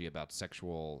apology about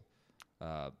sexual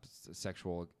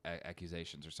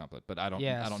accusations or something. But I don't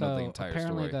know the entire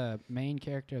apparently story. the main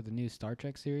character of the new Star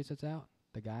Trek series that's out,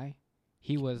 the guy,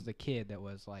 he was the kid that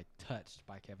was like touched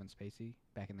by Kevin Spacey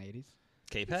back in the 80s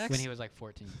K-Pax? when he was like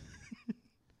 14.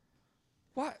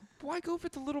 Why go for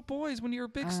the little boys when you're a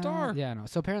big star? Yeah, no.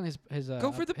 So apparently his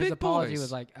Go for the his big apology boys.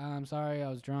 was like, "I'm sorry, I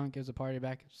was drunk. It was a party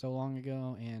back so long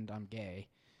ago, and I'm gay."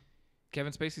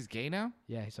 Kevin Spacey's gay now?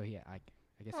 Yeah, so I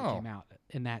guess Oh. it came out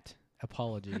in that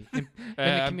apology. And the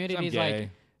I'm community is gay. like,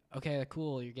 "Okay,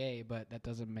 cool, you're gay, but that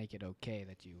doesn't make it okay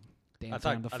that you dance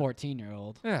thought- around the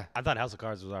 14-year-old." Yeah. I thought House of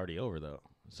Cards was already over, though.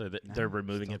 So they're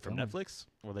removing still it from filming. Netflix?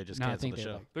 Or they just No, I canceled think the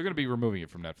they're show? like- They're going to be removing it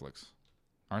from Netflix,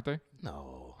 aren't they?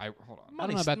 No. Hold on. I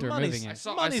don't know about the removing it.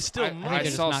 Money's still I think money. they're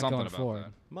just saw not something going about forward.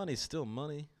 that. Money's still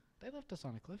money. They left us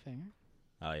on a cliffhanger.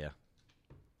 Oh yeah.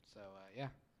 So yeah.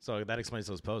 So that explains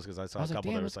those posts because I saw I was a like,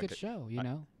 couple damn, that that's was a like, good show, you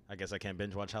know. I guess I can't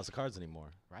binge watch House of Cards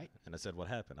anymore. Right. And I said, what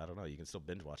happened? I don't know. You can still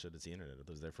binge watch it. It's the internet. It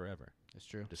was there forever. That's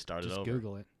true. Just start it Just over.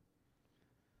 Google it.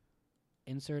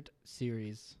 Insert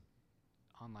series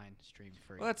online stream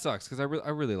free. Well, that sucks because I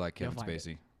really like You'll Kevin find it.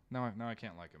 Spacey. Now I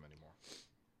can't like him anymore.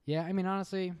 Yeah, I mean,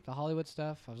 honestly, the Hollywood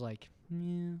stuff, I was like,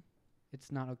 yeah,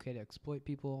 it's not okay to exploit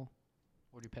people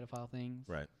or do pedophile things.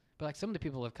 Right. But, like, some of the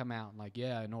people have come out and, like,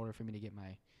 yeah, in order for me to get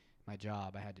my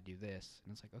job, I had to do this.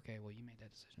 And it's like, okay, well, you made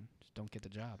that decision. Just don't get the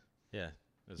job. Yeah,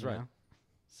 that's You right. know?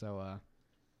 So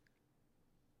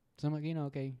I'm like, you know,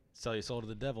 okay. Sell your soul to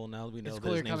the devil. Now we know It's that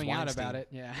cool his you're name's coming out Weinstein. about it.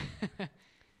 Yeah.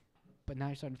 But now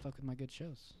you're starting to fuck with my good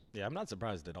shows. Yeah, I'm not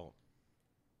surprised at all.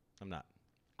 I'm not.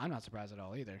 I'm not surprised at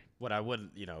all either. What I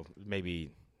would,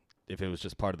 maybe if it was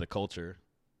just part of the culture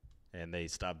and they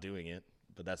stopped doing it,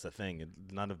 but that's the thing.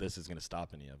 None of this is going to stop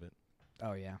any of it.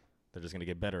 Oh, yeah. They're just going to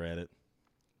get better at it.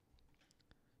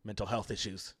 Mental health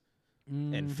issues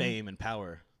and Mhm. fame and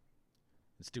power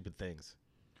and stupid things.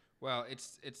 Well,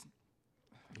 it's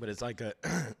But it's like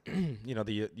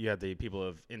you have the people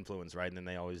of influence, right? And then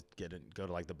they always go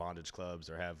to like the bondage clubs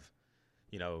or have,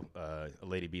 a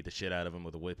lady beat the shit out of them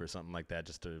with a whip or something like that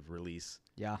just to release.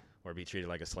 Yeah. Or be treated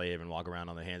like a slave and walk around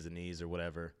on their hands and knees or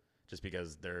whatever, just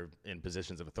because they're in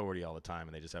positions of authority all the time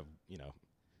and they just have,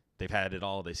 they've had it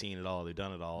all, they've seen it all, they've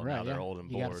done it all, and Right, now they're yeah. old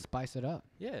and You bored. gotta spice it up.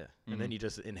 Yeah. And then you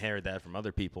just inherit that from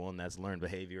other people, and that's learned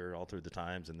behavior all through the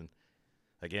times. And then,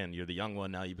 again, you're the young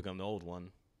one, now you become the old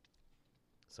one.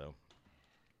 So,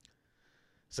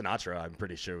 Sinatra, I'm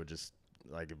pretty sure, would just,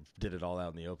 did it all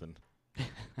out in the open.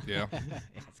 yeah.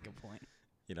 That's a good point.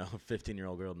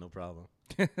 15-year-old girl, no problem.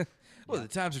 Well, the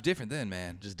times are different then,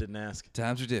 man. Just didn't ask.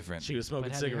 Times are different. She was smoking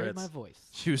But have you heard cigarettes. my voice?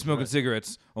 She was smoking Right.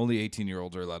 cigarettes. Only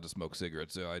 18-year-olds are allowed to smoke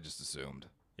cigarettes, so I just assumed.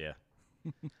 Yeah.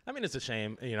 I mean, it's a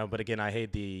shame, but again, I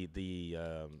hate the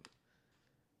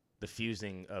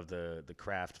fusing of the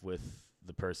craft with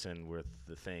the person, with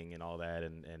the thing and all that,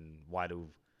 and why do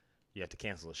you have to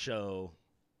cancel a show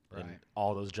and Right.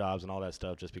 all those jobs and all that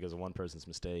stuff just because of one person's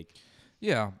mistake?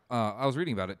 Yeah, I was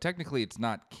reading about it. Technically, it's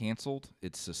not canceled;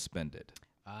 it's suspended.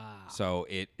 Ah. So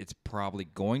it's probably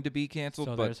going to be canceled.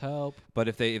 So but there's hope. But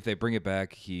if they bring it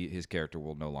back, his character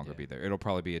will no longer Yeah. be there. It'll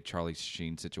probably be a Charlie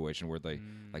Sheen situation where they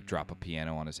drop a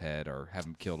piano on his head or have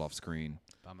him killed off screen.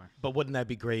 Bummer. But wouldn't that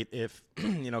be great if,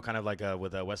 kind of like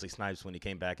with Wesley Snipes when he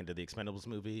came back into the Expendables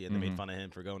movie and they made fun of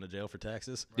him for going to jail for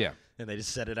taxes? Yeah. And they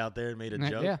just set it out there and made a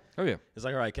Right, joke? yeah. Oh yeah. It's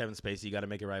like, all right, Kevin Spacey, you got to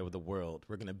make it right with the world.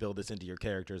 We're going to build this into your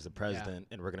character as the president,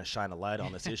 and we're going to shine a light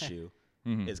on this issue.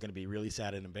 It's going to be really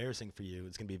sad and embarrassing for you.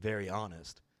 It's going to be very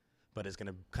honest, but it's going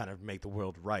to kind of make the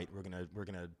world right. We're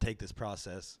gonna take this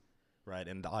process, right,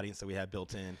 and the audience that we have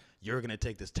built in. You're going to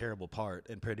take this terrible part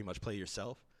and pretty much play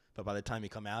yourself. But by the time you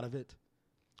come out of it,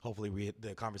 hopefully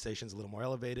the conversation's a little more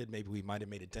elevated. Maybe we might have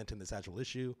made a dent in this actual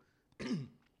issue,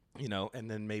 and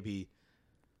then maybe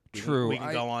True. we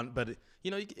can go on. But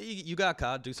you got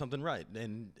caught. Do something right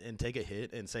and take a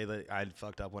hit and say that I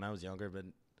fucked up when I was younger, but.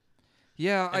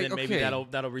 Yeah, And then maybe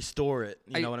that'll restore it.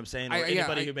 You know what I'm saying? Or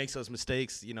anybody I- who makes those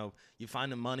mistakes, you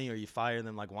find them money or you fire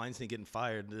them. Like Weinstein getting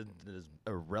fired is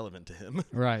irrelevant to him.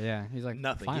 Right, yeah. He's like,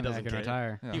 Nothing. Fine, He I doesn't can care.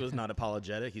 retire. He was not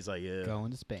apologetic. He's like, yeah.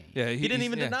 Going to Spain. Yeah, He didn't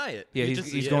even deny it. Yeah, He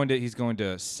he's just- going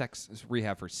to sex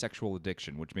rehab for sexual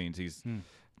addiction, which means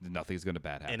nothing's going to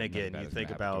bad happen. And Nothing again, bad you is gonna think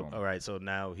happen to about, him. all right, so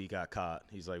now he got caught.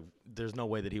 He's like, there's no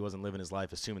way that he wasn't living his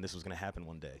life assuming this was going to happen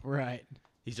one day. Right.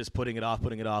 He's just putting it off.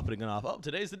 Oh,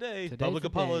 today's the day. Today's Public the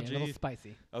day, apology. a little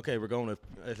spicy. Okay, we're going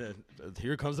to.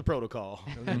 Here comes the protocol.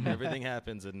 And everything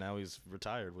happens, and now he's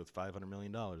retired with $500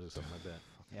 million or something like that.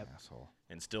 Yep. Asshole.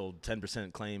 And still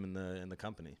 10% claim in the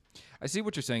company. I see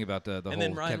what you're saying about the and whole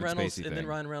then Ryan Kevin Reynolds, Spacey and thing. then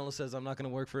Ryan Reynolds says, "I'm not going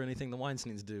to work for anything the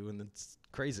Weinsteins do," and it's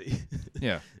crazy.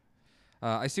 Yeah.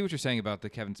 I see what you're saying about the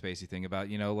Kevin Spacey thing about,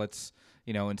 let's,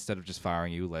 instead of just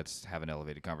firing you, let's have an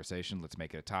elevated conversation. Let's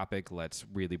make it a topic. Let's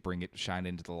really shine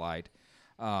into the light.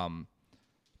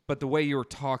 But the way you were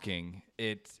talking,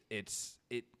 it's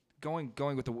going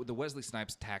with the Wesley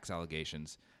Snipes tax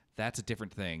allegations. That's a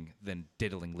different thing than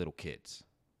diddling little kids.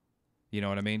 You know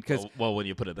what I mean? Because well, when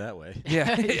you put it that way,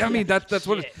 yeah, I mean that's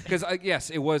what. Because yes,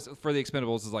 it was for the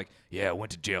Expendables. It's like, yeah, I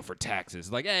went to jail for taxes.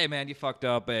 It's like, hey man, you fucked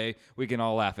up. Hey, we can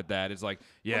all laugh at that. It's like,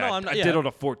 yeah, Well, no, I diddled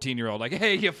a 14-year-old. Like,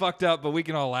 hey, you fucked up, but we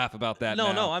can all laugh about that.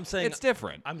 No, now. I'm saying it's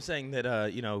different. I'm saying that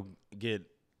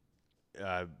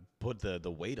put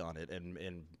the weight on it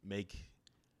and make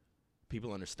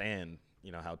people understand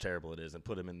how terrible it is, and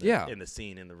put them in the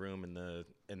scene, in the room,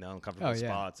 in the uncomfortable Oh, yeah.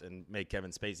 spots and make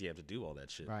Kevin Spacey have to do all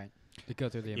that shit. Right. To go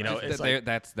through the You know, emotions. it's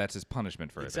like, that's his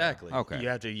punishment for exactly. it. Okay. You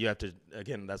have to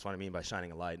again. That's what I mean by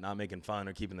shining a light, not making fun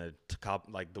or keeping the cop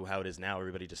like how it is now.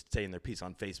 Everybody just saying their piece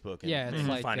on Facebook and, Yeah, it's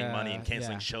like, finding money and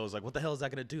canceling yeah. shows. Like, what the hell is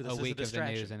that going to do? This a is week a of the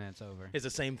distraction. news and it's over. It's the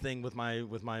same thing with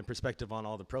my perspective on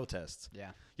all the protests.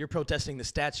 Yeah. You're protesting the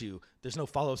statue. There's no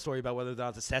follow-up story about whether or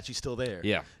not the statue's still there.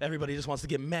 Yeah. Everybody just wants to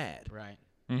get mad. Right.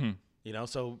 Mm-hmm. You know,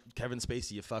 so Kevin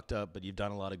Spacey, you fucked up, but you've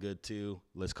done a lot of good too.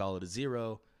 Let's call it a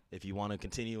 0. If you want to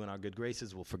continue in our good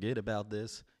graces, we'll forget about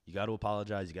this. You got to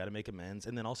apologize. You got to make amends.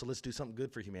 And then also let's do something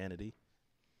good for humanity.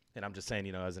 And I'm just saying,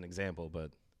 you know, as an example,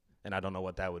 and I don't know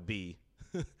what that would be.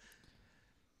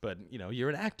 But, you know, you're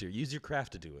an actor. Use your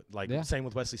craft to do it. Like, same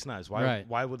with Wesley Snipes.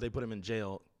 Why would they put him in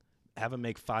jail? Have him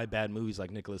make 5 bad movies like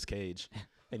Nicolas Cage,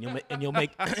 and you'll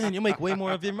make way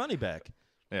more of your money back.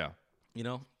 Yeah. You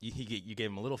know, you gave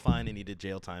him a little fine and he did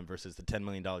jail time versus the $10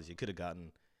 million you could have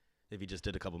gotten if he just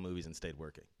did a couple movies and stayed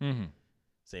working. Mm-hmm.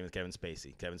 Same with Kevin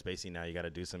Spacey. Kevin Spacey, now you got to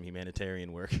do some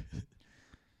humanitarian work.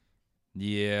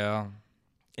 Yeah.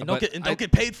 And don't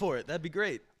get paid for it. That'd be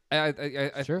great.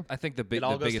 Sure. I think the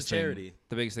biggest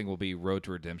thing will be Road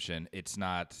to Redemption. It's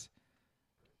not.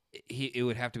 It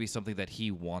would have to be something that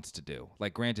he wants to do.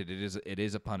 Like, granted, it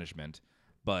is a punishment,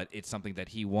 but it's something that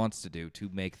he wants to do to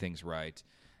make things right.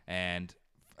 And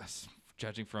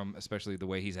judging from especially the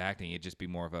way he's acting, it'd just be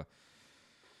more of a,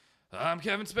 I'm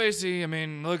Kevin Spacey. I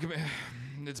mean, look at me.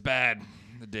 It's bad.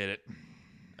 I did it.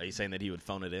 Are you saying that he would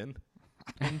phone it in?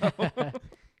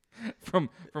 From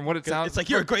what it sounds, it's like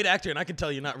you're a great actor, and I can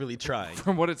tell you're not really trying.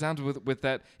 From what it sounds with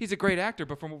that, he's a great actor.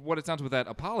 But from what it sounds with that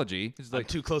apology, he's like, I'm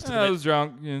too close to. I was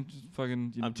drunk. Just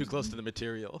fucking. I'm too close to the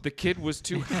material. The kid was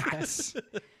too hot.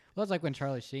 Well, it's like when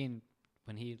Charlie Sheen,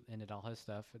 when he ended all his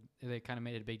stuff, they kind of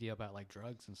made it a big deal about like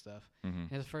drugs and stuff. Mm-hmm.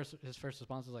 And his first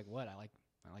response was like, "What? I like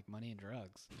money and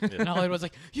drugs." And Hollywood was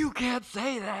like, "You can't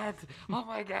say that! Oh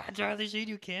my God, Charlie Sheen,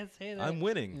 you can't say that." I'm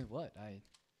winning. What?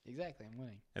 Exactly, I'm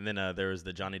winning. And then there was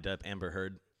the Johnny Depp Amber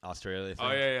Heard Australia thing.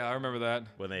 Oh yeah, I remember that.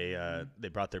 When they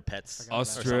brought their pets Australia, or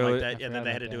something like that, and then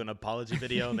they had to do an apology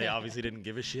video, and they obviously didn't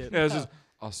give a shit. Yeah, it's just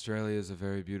Australia is a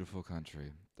very beautiful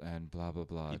country, and blah blah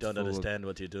blah. You don't understand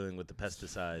what you're doing with the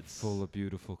pesticides. Full of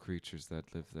beautiful creatures that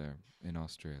live there in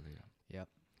Australia. Yep.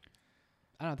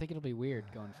 I don't think it'll be weird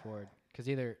going forward because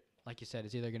either, like you said,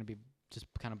 it's either going to be just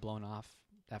kind of blown off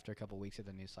after a couple weeks of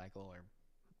the news cycle, or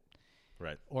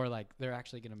right, or like they're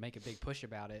actually going to make a big push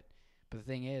about it. But the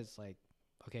thing is, like,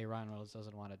 okay, Ryan Reynolds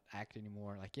doesn't want to act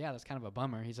anymore. Like, yeah, that's kind of a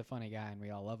bummer. He's a funny guy, and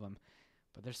we all love him.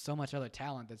 But there's so much other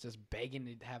talent that's just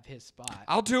begging to have his spot.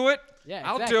 I'll do it. Yeah,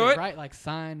 exactly, I'll do it. Right, like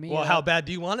sign me. Well, up. how bad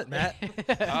do you want it, Matt?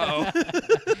 Uh-oh.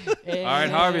 All right,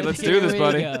 Harvey, let's do this,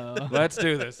 buddy. Let's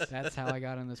do this. That's how I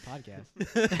got on this podcast.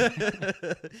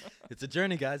 It's a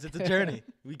journey, guys. It's a journey.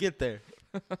 We get there.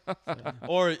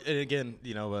 Or and again,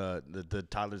 you know, the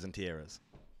toddlers and tiaras.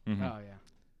 Mm-hmm. Oh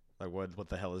yeah. Like what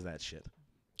the hell is that shit?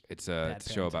 It's a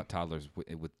show about toddlers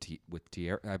with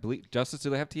tiaras. I believe. Justice, do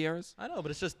they have tiaras? I know, but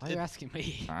it's just. Why are you asking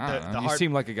me? You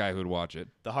seem like a guy who'd watch it.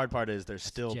 The hard part is there's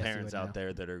still Jesse parents would out know.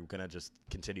 there that are gonna just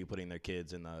continue putting their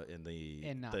kids in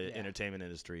the entertainment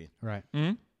industry. Right.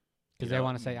 Mm-hmm. Because they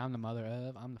want to say, I'm the mother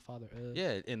of, I'm the father of.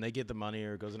 Yeah, and they get the money,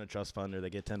 or it goes in a trust fund, or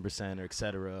they get 10%, or et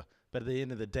cetera. But at the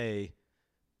end of the day,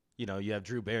 you know, you have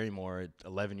Drew Barrymore at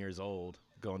 11 years old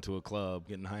going to a club,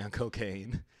 getting high on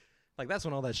cocaine. Like, that's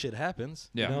when all that shit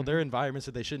happens. Yeah. You know, they're environments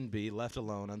that they shouldn't be, left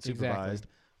alone, unsupervised, Exactly.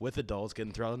 with adults,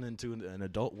 getting thrown into an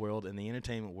adult world, in the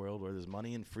entertainment world, where there's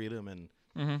money and freedom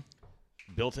and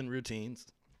built-in routines.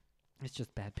 It's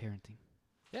just bad parenting.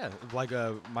 Yeah, like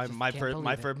my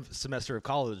first semester of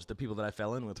college, the people that I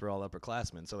fell in with were all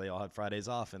upperclassmen, so they all had Fridays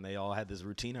off, and they all had this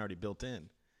routine already built in.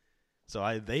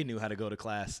 So they knew how to go to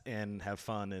class and have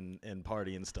fun and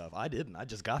party and stuff. I didn't. I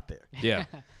just got there. Yeah.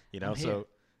 You know, so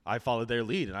I followed their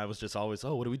lead, and I was just always,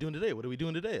 what are we doing today? What are we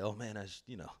doing today? Oh man,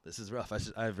 this is rough.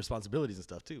 I have responsibilities and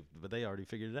stuff too, but they already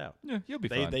figured it out. Yeah, you'll be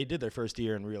fine. They did their first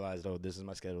year and realized, this is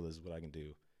my schedule. This is what I can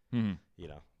do. Mm-hmm. You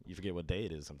know, you forget what day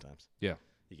it is sometimes. Yeah.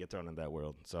 You get thrown into that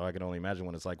world. So I can only imagine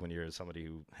what it's like when you're somebody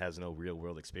who has no real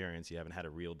world experience. You haven't had a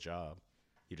real job.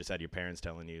 You just had your parents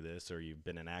telling you this, or you've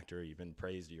been an actor, or you've been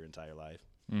praised your entire life.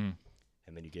 Mm.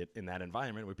 And then you get in that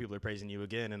environment where people are praising you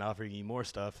again and offering you more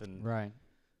stuff, and right,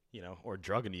 you know, or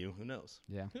drugging you. Who knows?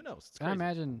 Yeah. Who knows? It's I crazy.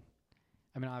 imagine.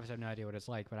 I mean, obviously, I have no idea what it's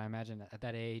like, but I imagine at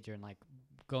that age and like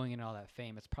going into all that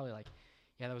fame, it's probably like,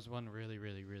 yeah, that was one really,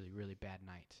 really, really, really bad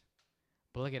night.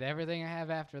 But look at everything I have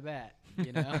after that.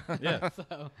 You know. Yeah.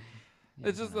 So.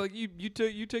 It's just like you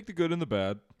take the good and the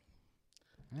bad.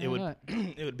 It would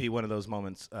it would be one of those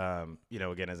moments. You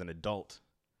know, again, as an adult,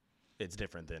 it's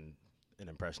different than an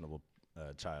impressionable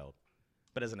child.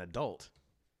 But as an adult,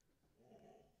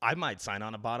 I might sign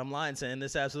on a bottom line saying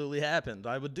this absolutely happened.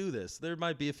 I would do this. There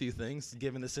might be a few things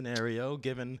given the scenario,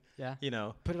 given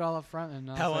put it all up front and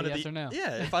how I'll say yes or no.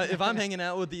 Yeah, if I'm hanging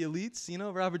out with the elites,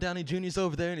 Robert Downey Jr.'s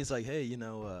over there and he's like, hey,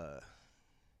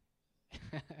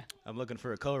 I'm looking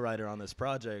for a co-writer on this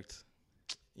project.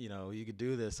 You could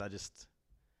do this. I'm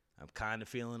kind of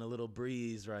feeling a little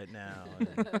breeze right now.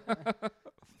 And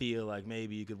feel like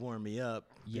maybe you could warm me up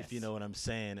if you know what I'm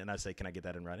saying. And I say, can I get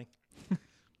that in writing?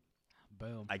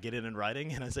 Boom. I get it in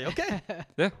writing and I say, okay.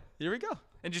 Yeah. Here we go.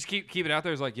 And just keep it out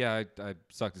there. It's like, yeah, I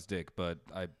sucked his dick, but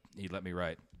he let me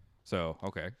write. So,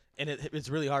 okay. And it's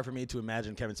really hard for me to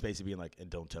imagine Kevin Spacey being like, and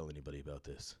don't tell anybody about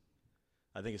this.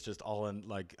 I think it's just all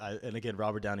in and again,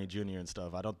 Robert Downey Jr. and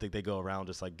stuff. I don't think they go around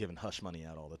just like giving hush money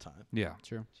out all the time. Yeah.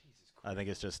 True. I think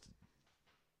it's just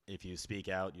if you speak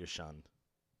out, you're shunned.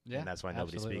 Yeah. And that's why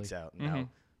nobody speaks out. Mm-hmm. Now,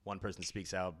 one person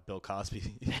speaks out, Bill Cosby,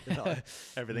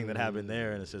 everything that happened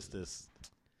there, and it's just this.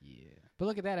 Yeah. But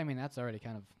look at that. I mean, that's already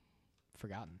kind of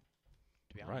forgotten,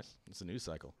 to be honest. Right. It's a news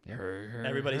cycle. Yeah.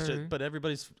 Everybody's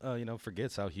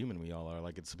forgets how human we all are.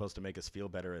 Like, it's supposed to make us feel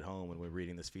better at home when we're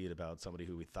reading this feed about somebody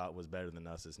who we thought was better than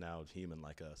us is now human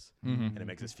like us. Mm-hmm. And it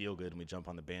makes us feel good and we jump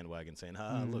on the bandwagon saying,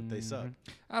 look, they suck.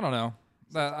 I don't know.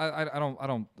 I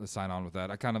don't sign on with that.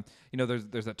 I kind of,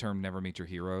 there's that term, never meet your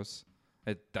heroes.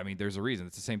 There's a reason.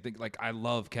 It's the same thing. Like, I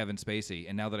love Kevin Spacey,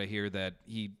 and now that I hear that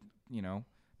he,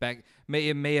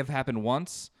 it may have happened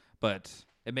once, but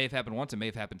it may have happened once. It may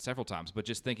have happened several times. But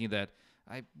just thinking that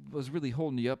I was really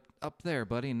holding you up there,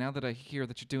 buddy, and now that I hear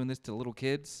that you're doing this to little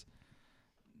kids,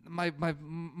 my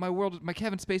world, my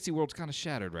Kevin Spacey world's kind of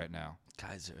shattered right now.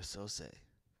 Kaiser Stroze.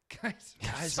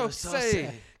 Kaiser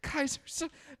Stroze.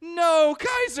 No,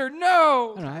 Kaiser,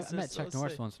 no. I don't know. I met Chuck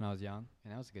Norris once when I was young,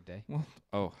 and that was a good day. Well,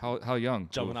 how young?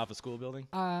 Jumping off a school building?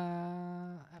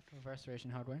 After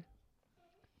Restoration Hardware.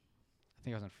 I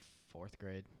think I was in 4th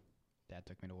grade. Dad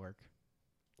took me to work.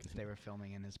 They were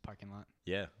filming in his parking lot.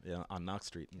 Yeah, on Knox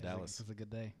Street in Dallas. It was a good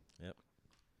day. Yep.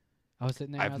 I was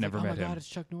sitting there. I've and I was never like, met oh my him. God, it's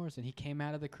Chuck Norris, and he came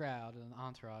out of the crowd in an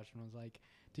entourage and was like,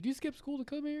 "Did you skip school to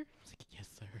come here?" I was like, "Yes,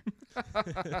 sir."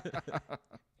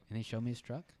 And he showed me his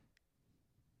truck.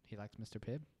 He liked Mr.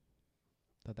 Pibb.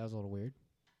 Thought that was a little weird.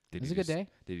 It was a good day.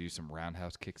 Did he do some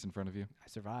roundhouse kicks in front of you? I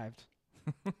survived.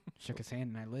 Shook his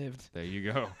hand and I lived. There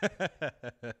you go.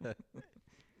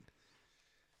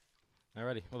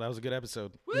 Alrighty. Well, that was a good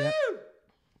episode. Woo! Yep.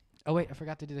 Oh, wait. I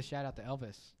forgot to do the shout out to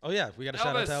Elvis. Oh, yeah. We got a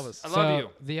shout out to Elvis. I love you.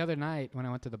 The other night when I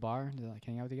went to the bar to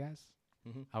hang out with you guys,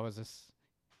 Mhm. I went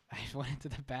into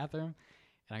the bathroom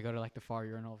and I go to the far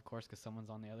urinal, of course, because someone's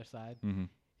on the other side. Mm-hmm.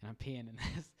 And I'm peeing in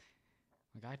this.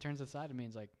 The guy turns aside to me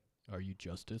and is like, "Are you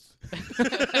Justice?"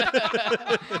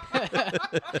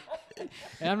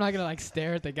 And I'm not going to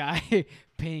stare at the guy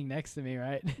peeing next to me,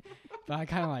 right? But I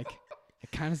kind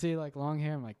of see long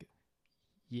hair. I'm like,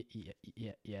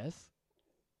 yes.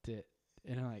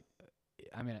 And I'm like,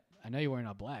 I know you're wearing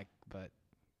all black, but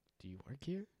do you work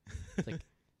here? It's like,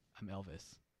 I'm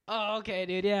Elvis. Oh, okay,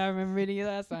 dude. Yeah, I remember meeting you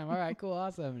last time. All right, cool,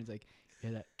 awesome. And he's like, yeah,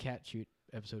 that cat shoot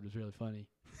episode was really funny.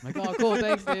 I'm like, oh, cool,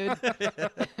 thanks, dude.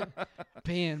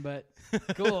 Peeing, but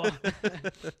cool.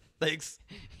 Thanks.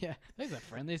 Yeah, that's the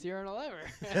friendliest urinal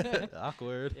ever.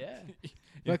 Awkward. Yeah.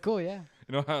 But cool, yeah.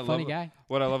 You know how Funny guy.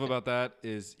 What I love about that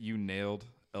is you nailed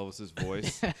Elvis's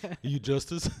voice. Are you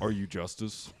Justice? Are you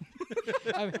Justice?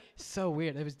 So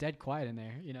weird. It was dead quiet in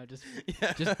there, just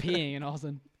peeing, and all of a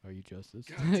sudden, "Are you Justice?"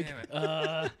 God damn it.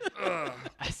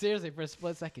 I seriously, for a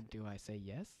split second, do I say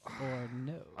yes or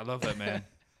no? I love that, man.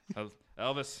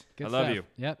 Elvis, Good I love stuff. you.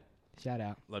 Yep. Shout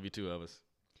out. Love you too, Elvis.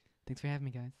 Thanks for having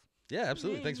me, guys. Yeah,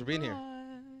 absolutely. Thanks for being here.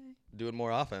 Do it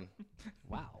more often.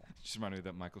 Wow. Just reminded me of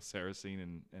that Michael Cera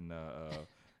scene and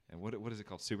what is it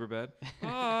called? Superbad?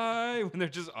 Bye. When they're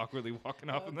just awkwardly walking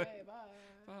off in the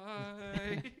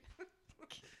bye.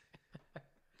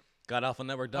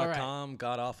 GodAwfulNetwork.com,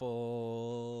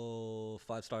 GodAwful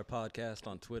 5-star podcast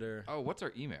on Twitter. Oh, what's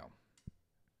our email?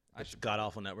 It's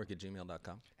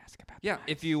GodAwfulNetwork@gmail.com. Ask about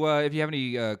if you have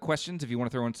any questions, if you want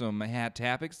to throw in some hat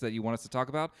topics that you want us to talk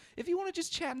about, if you want to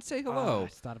just chat and say hello, I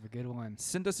just thought of a good one.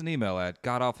 send us an email at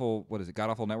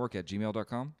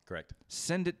godawfulnetwork@gmail.com. Correct.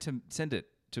 Send it to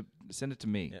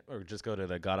me. Yeah, or just go to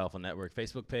the God Awful Network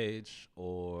Facebook page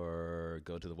or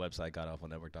go to the website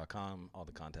godawfulnetwork.com. All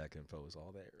the contact info is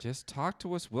all there. Just talk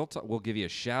to us. We'll give you a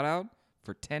shout out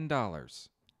for $10.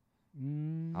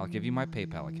 I'll give you my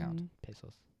PayPal account.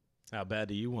 Pesos. How bad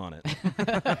do you want it? It's gonna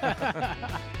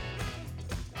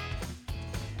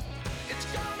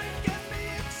get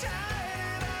me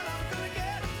excited and I'm gonna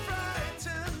get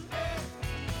frightened.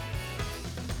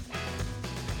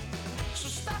 So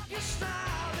stop your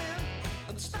side.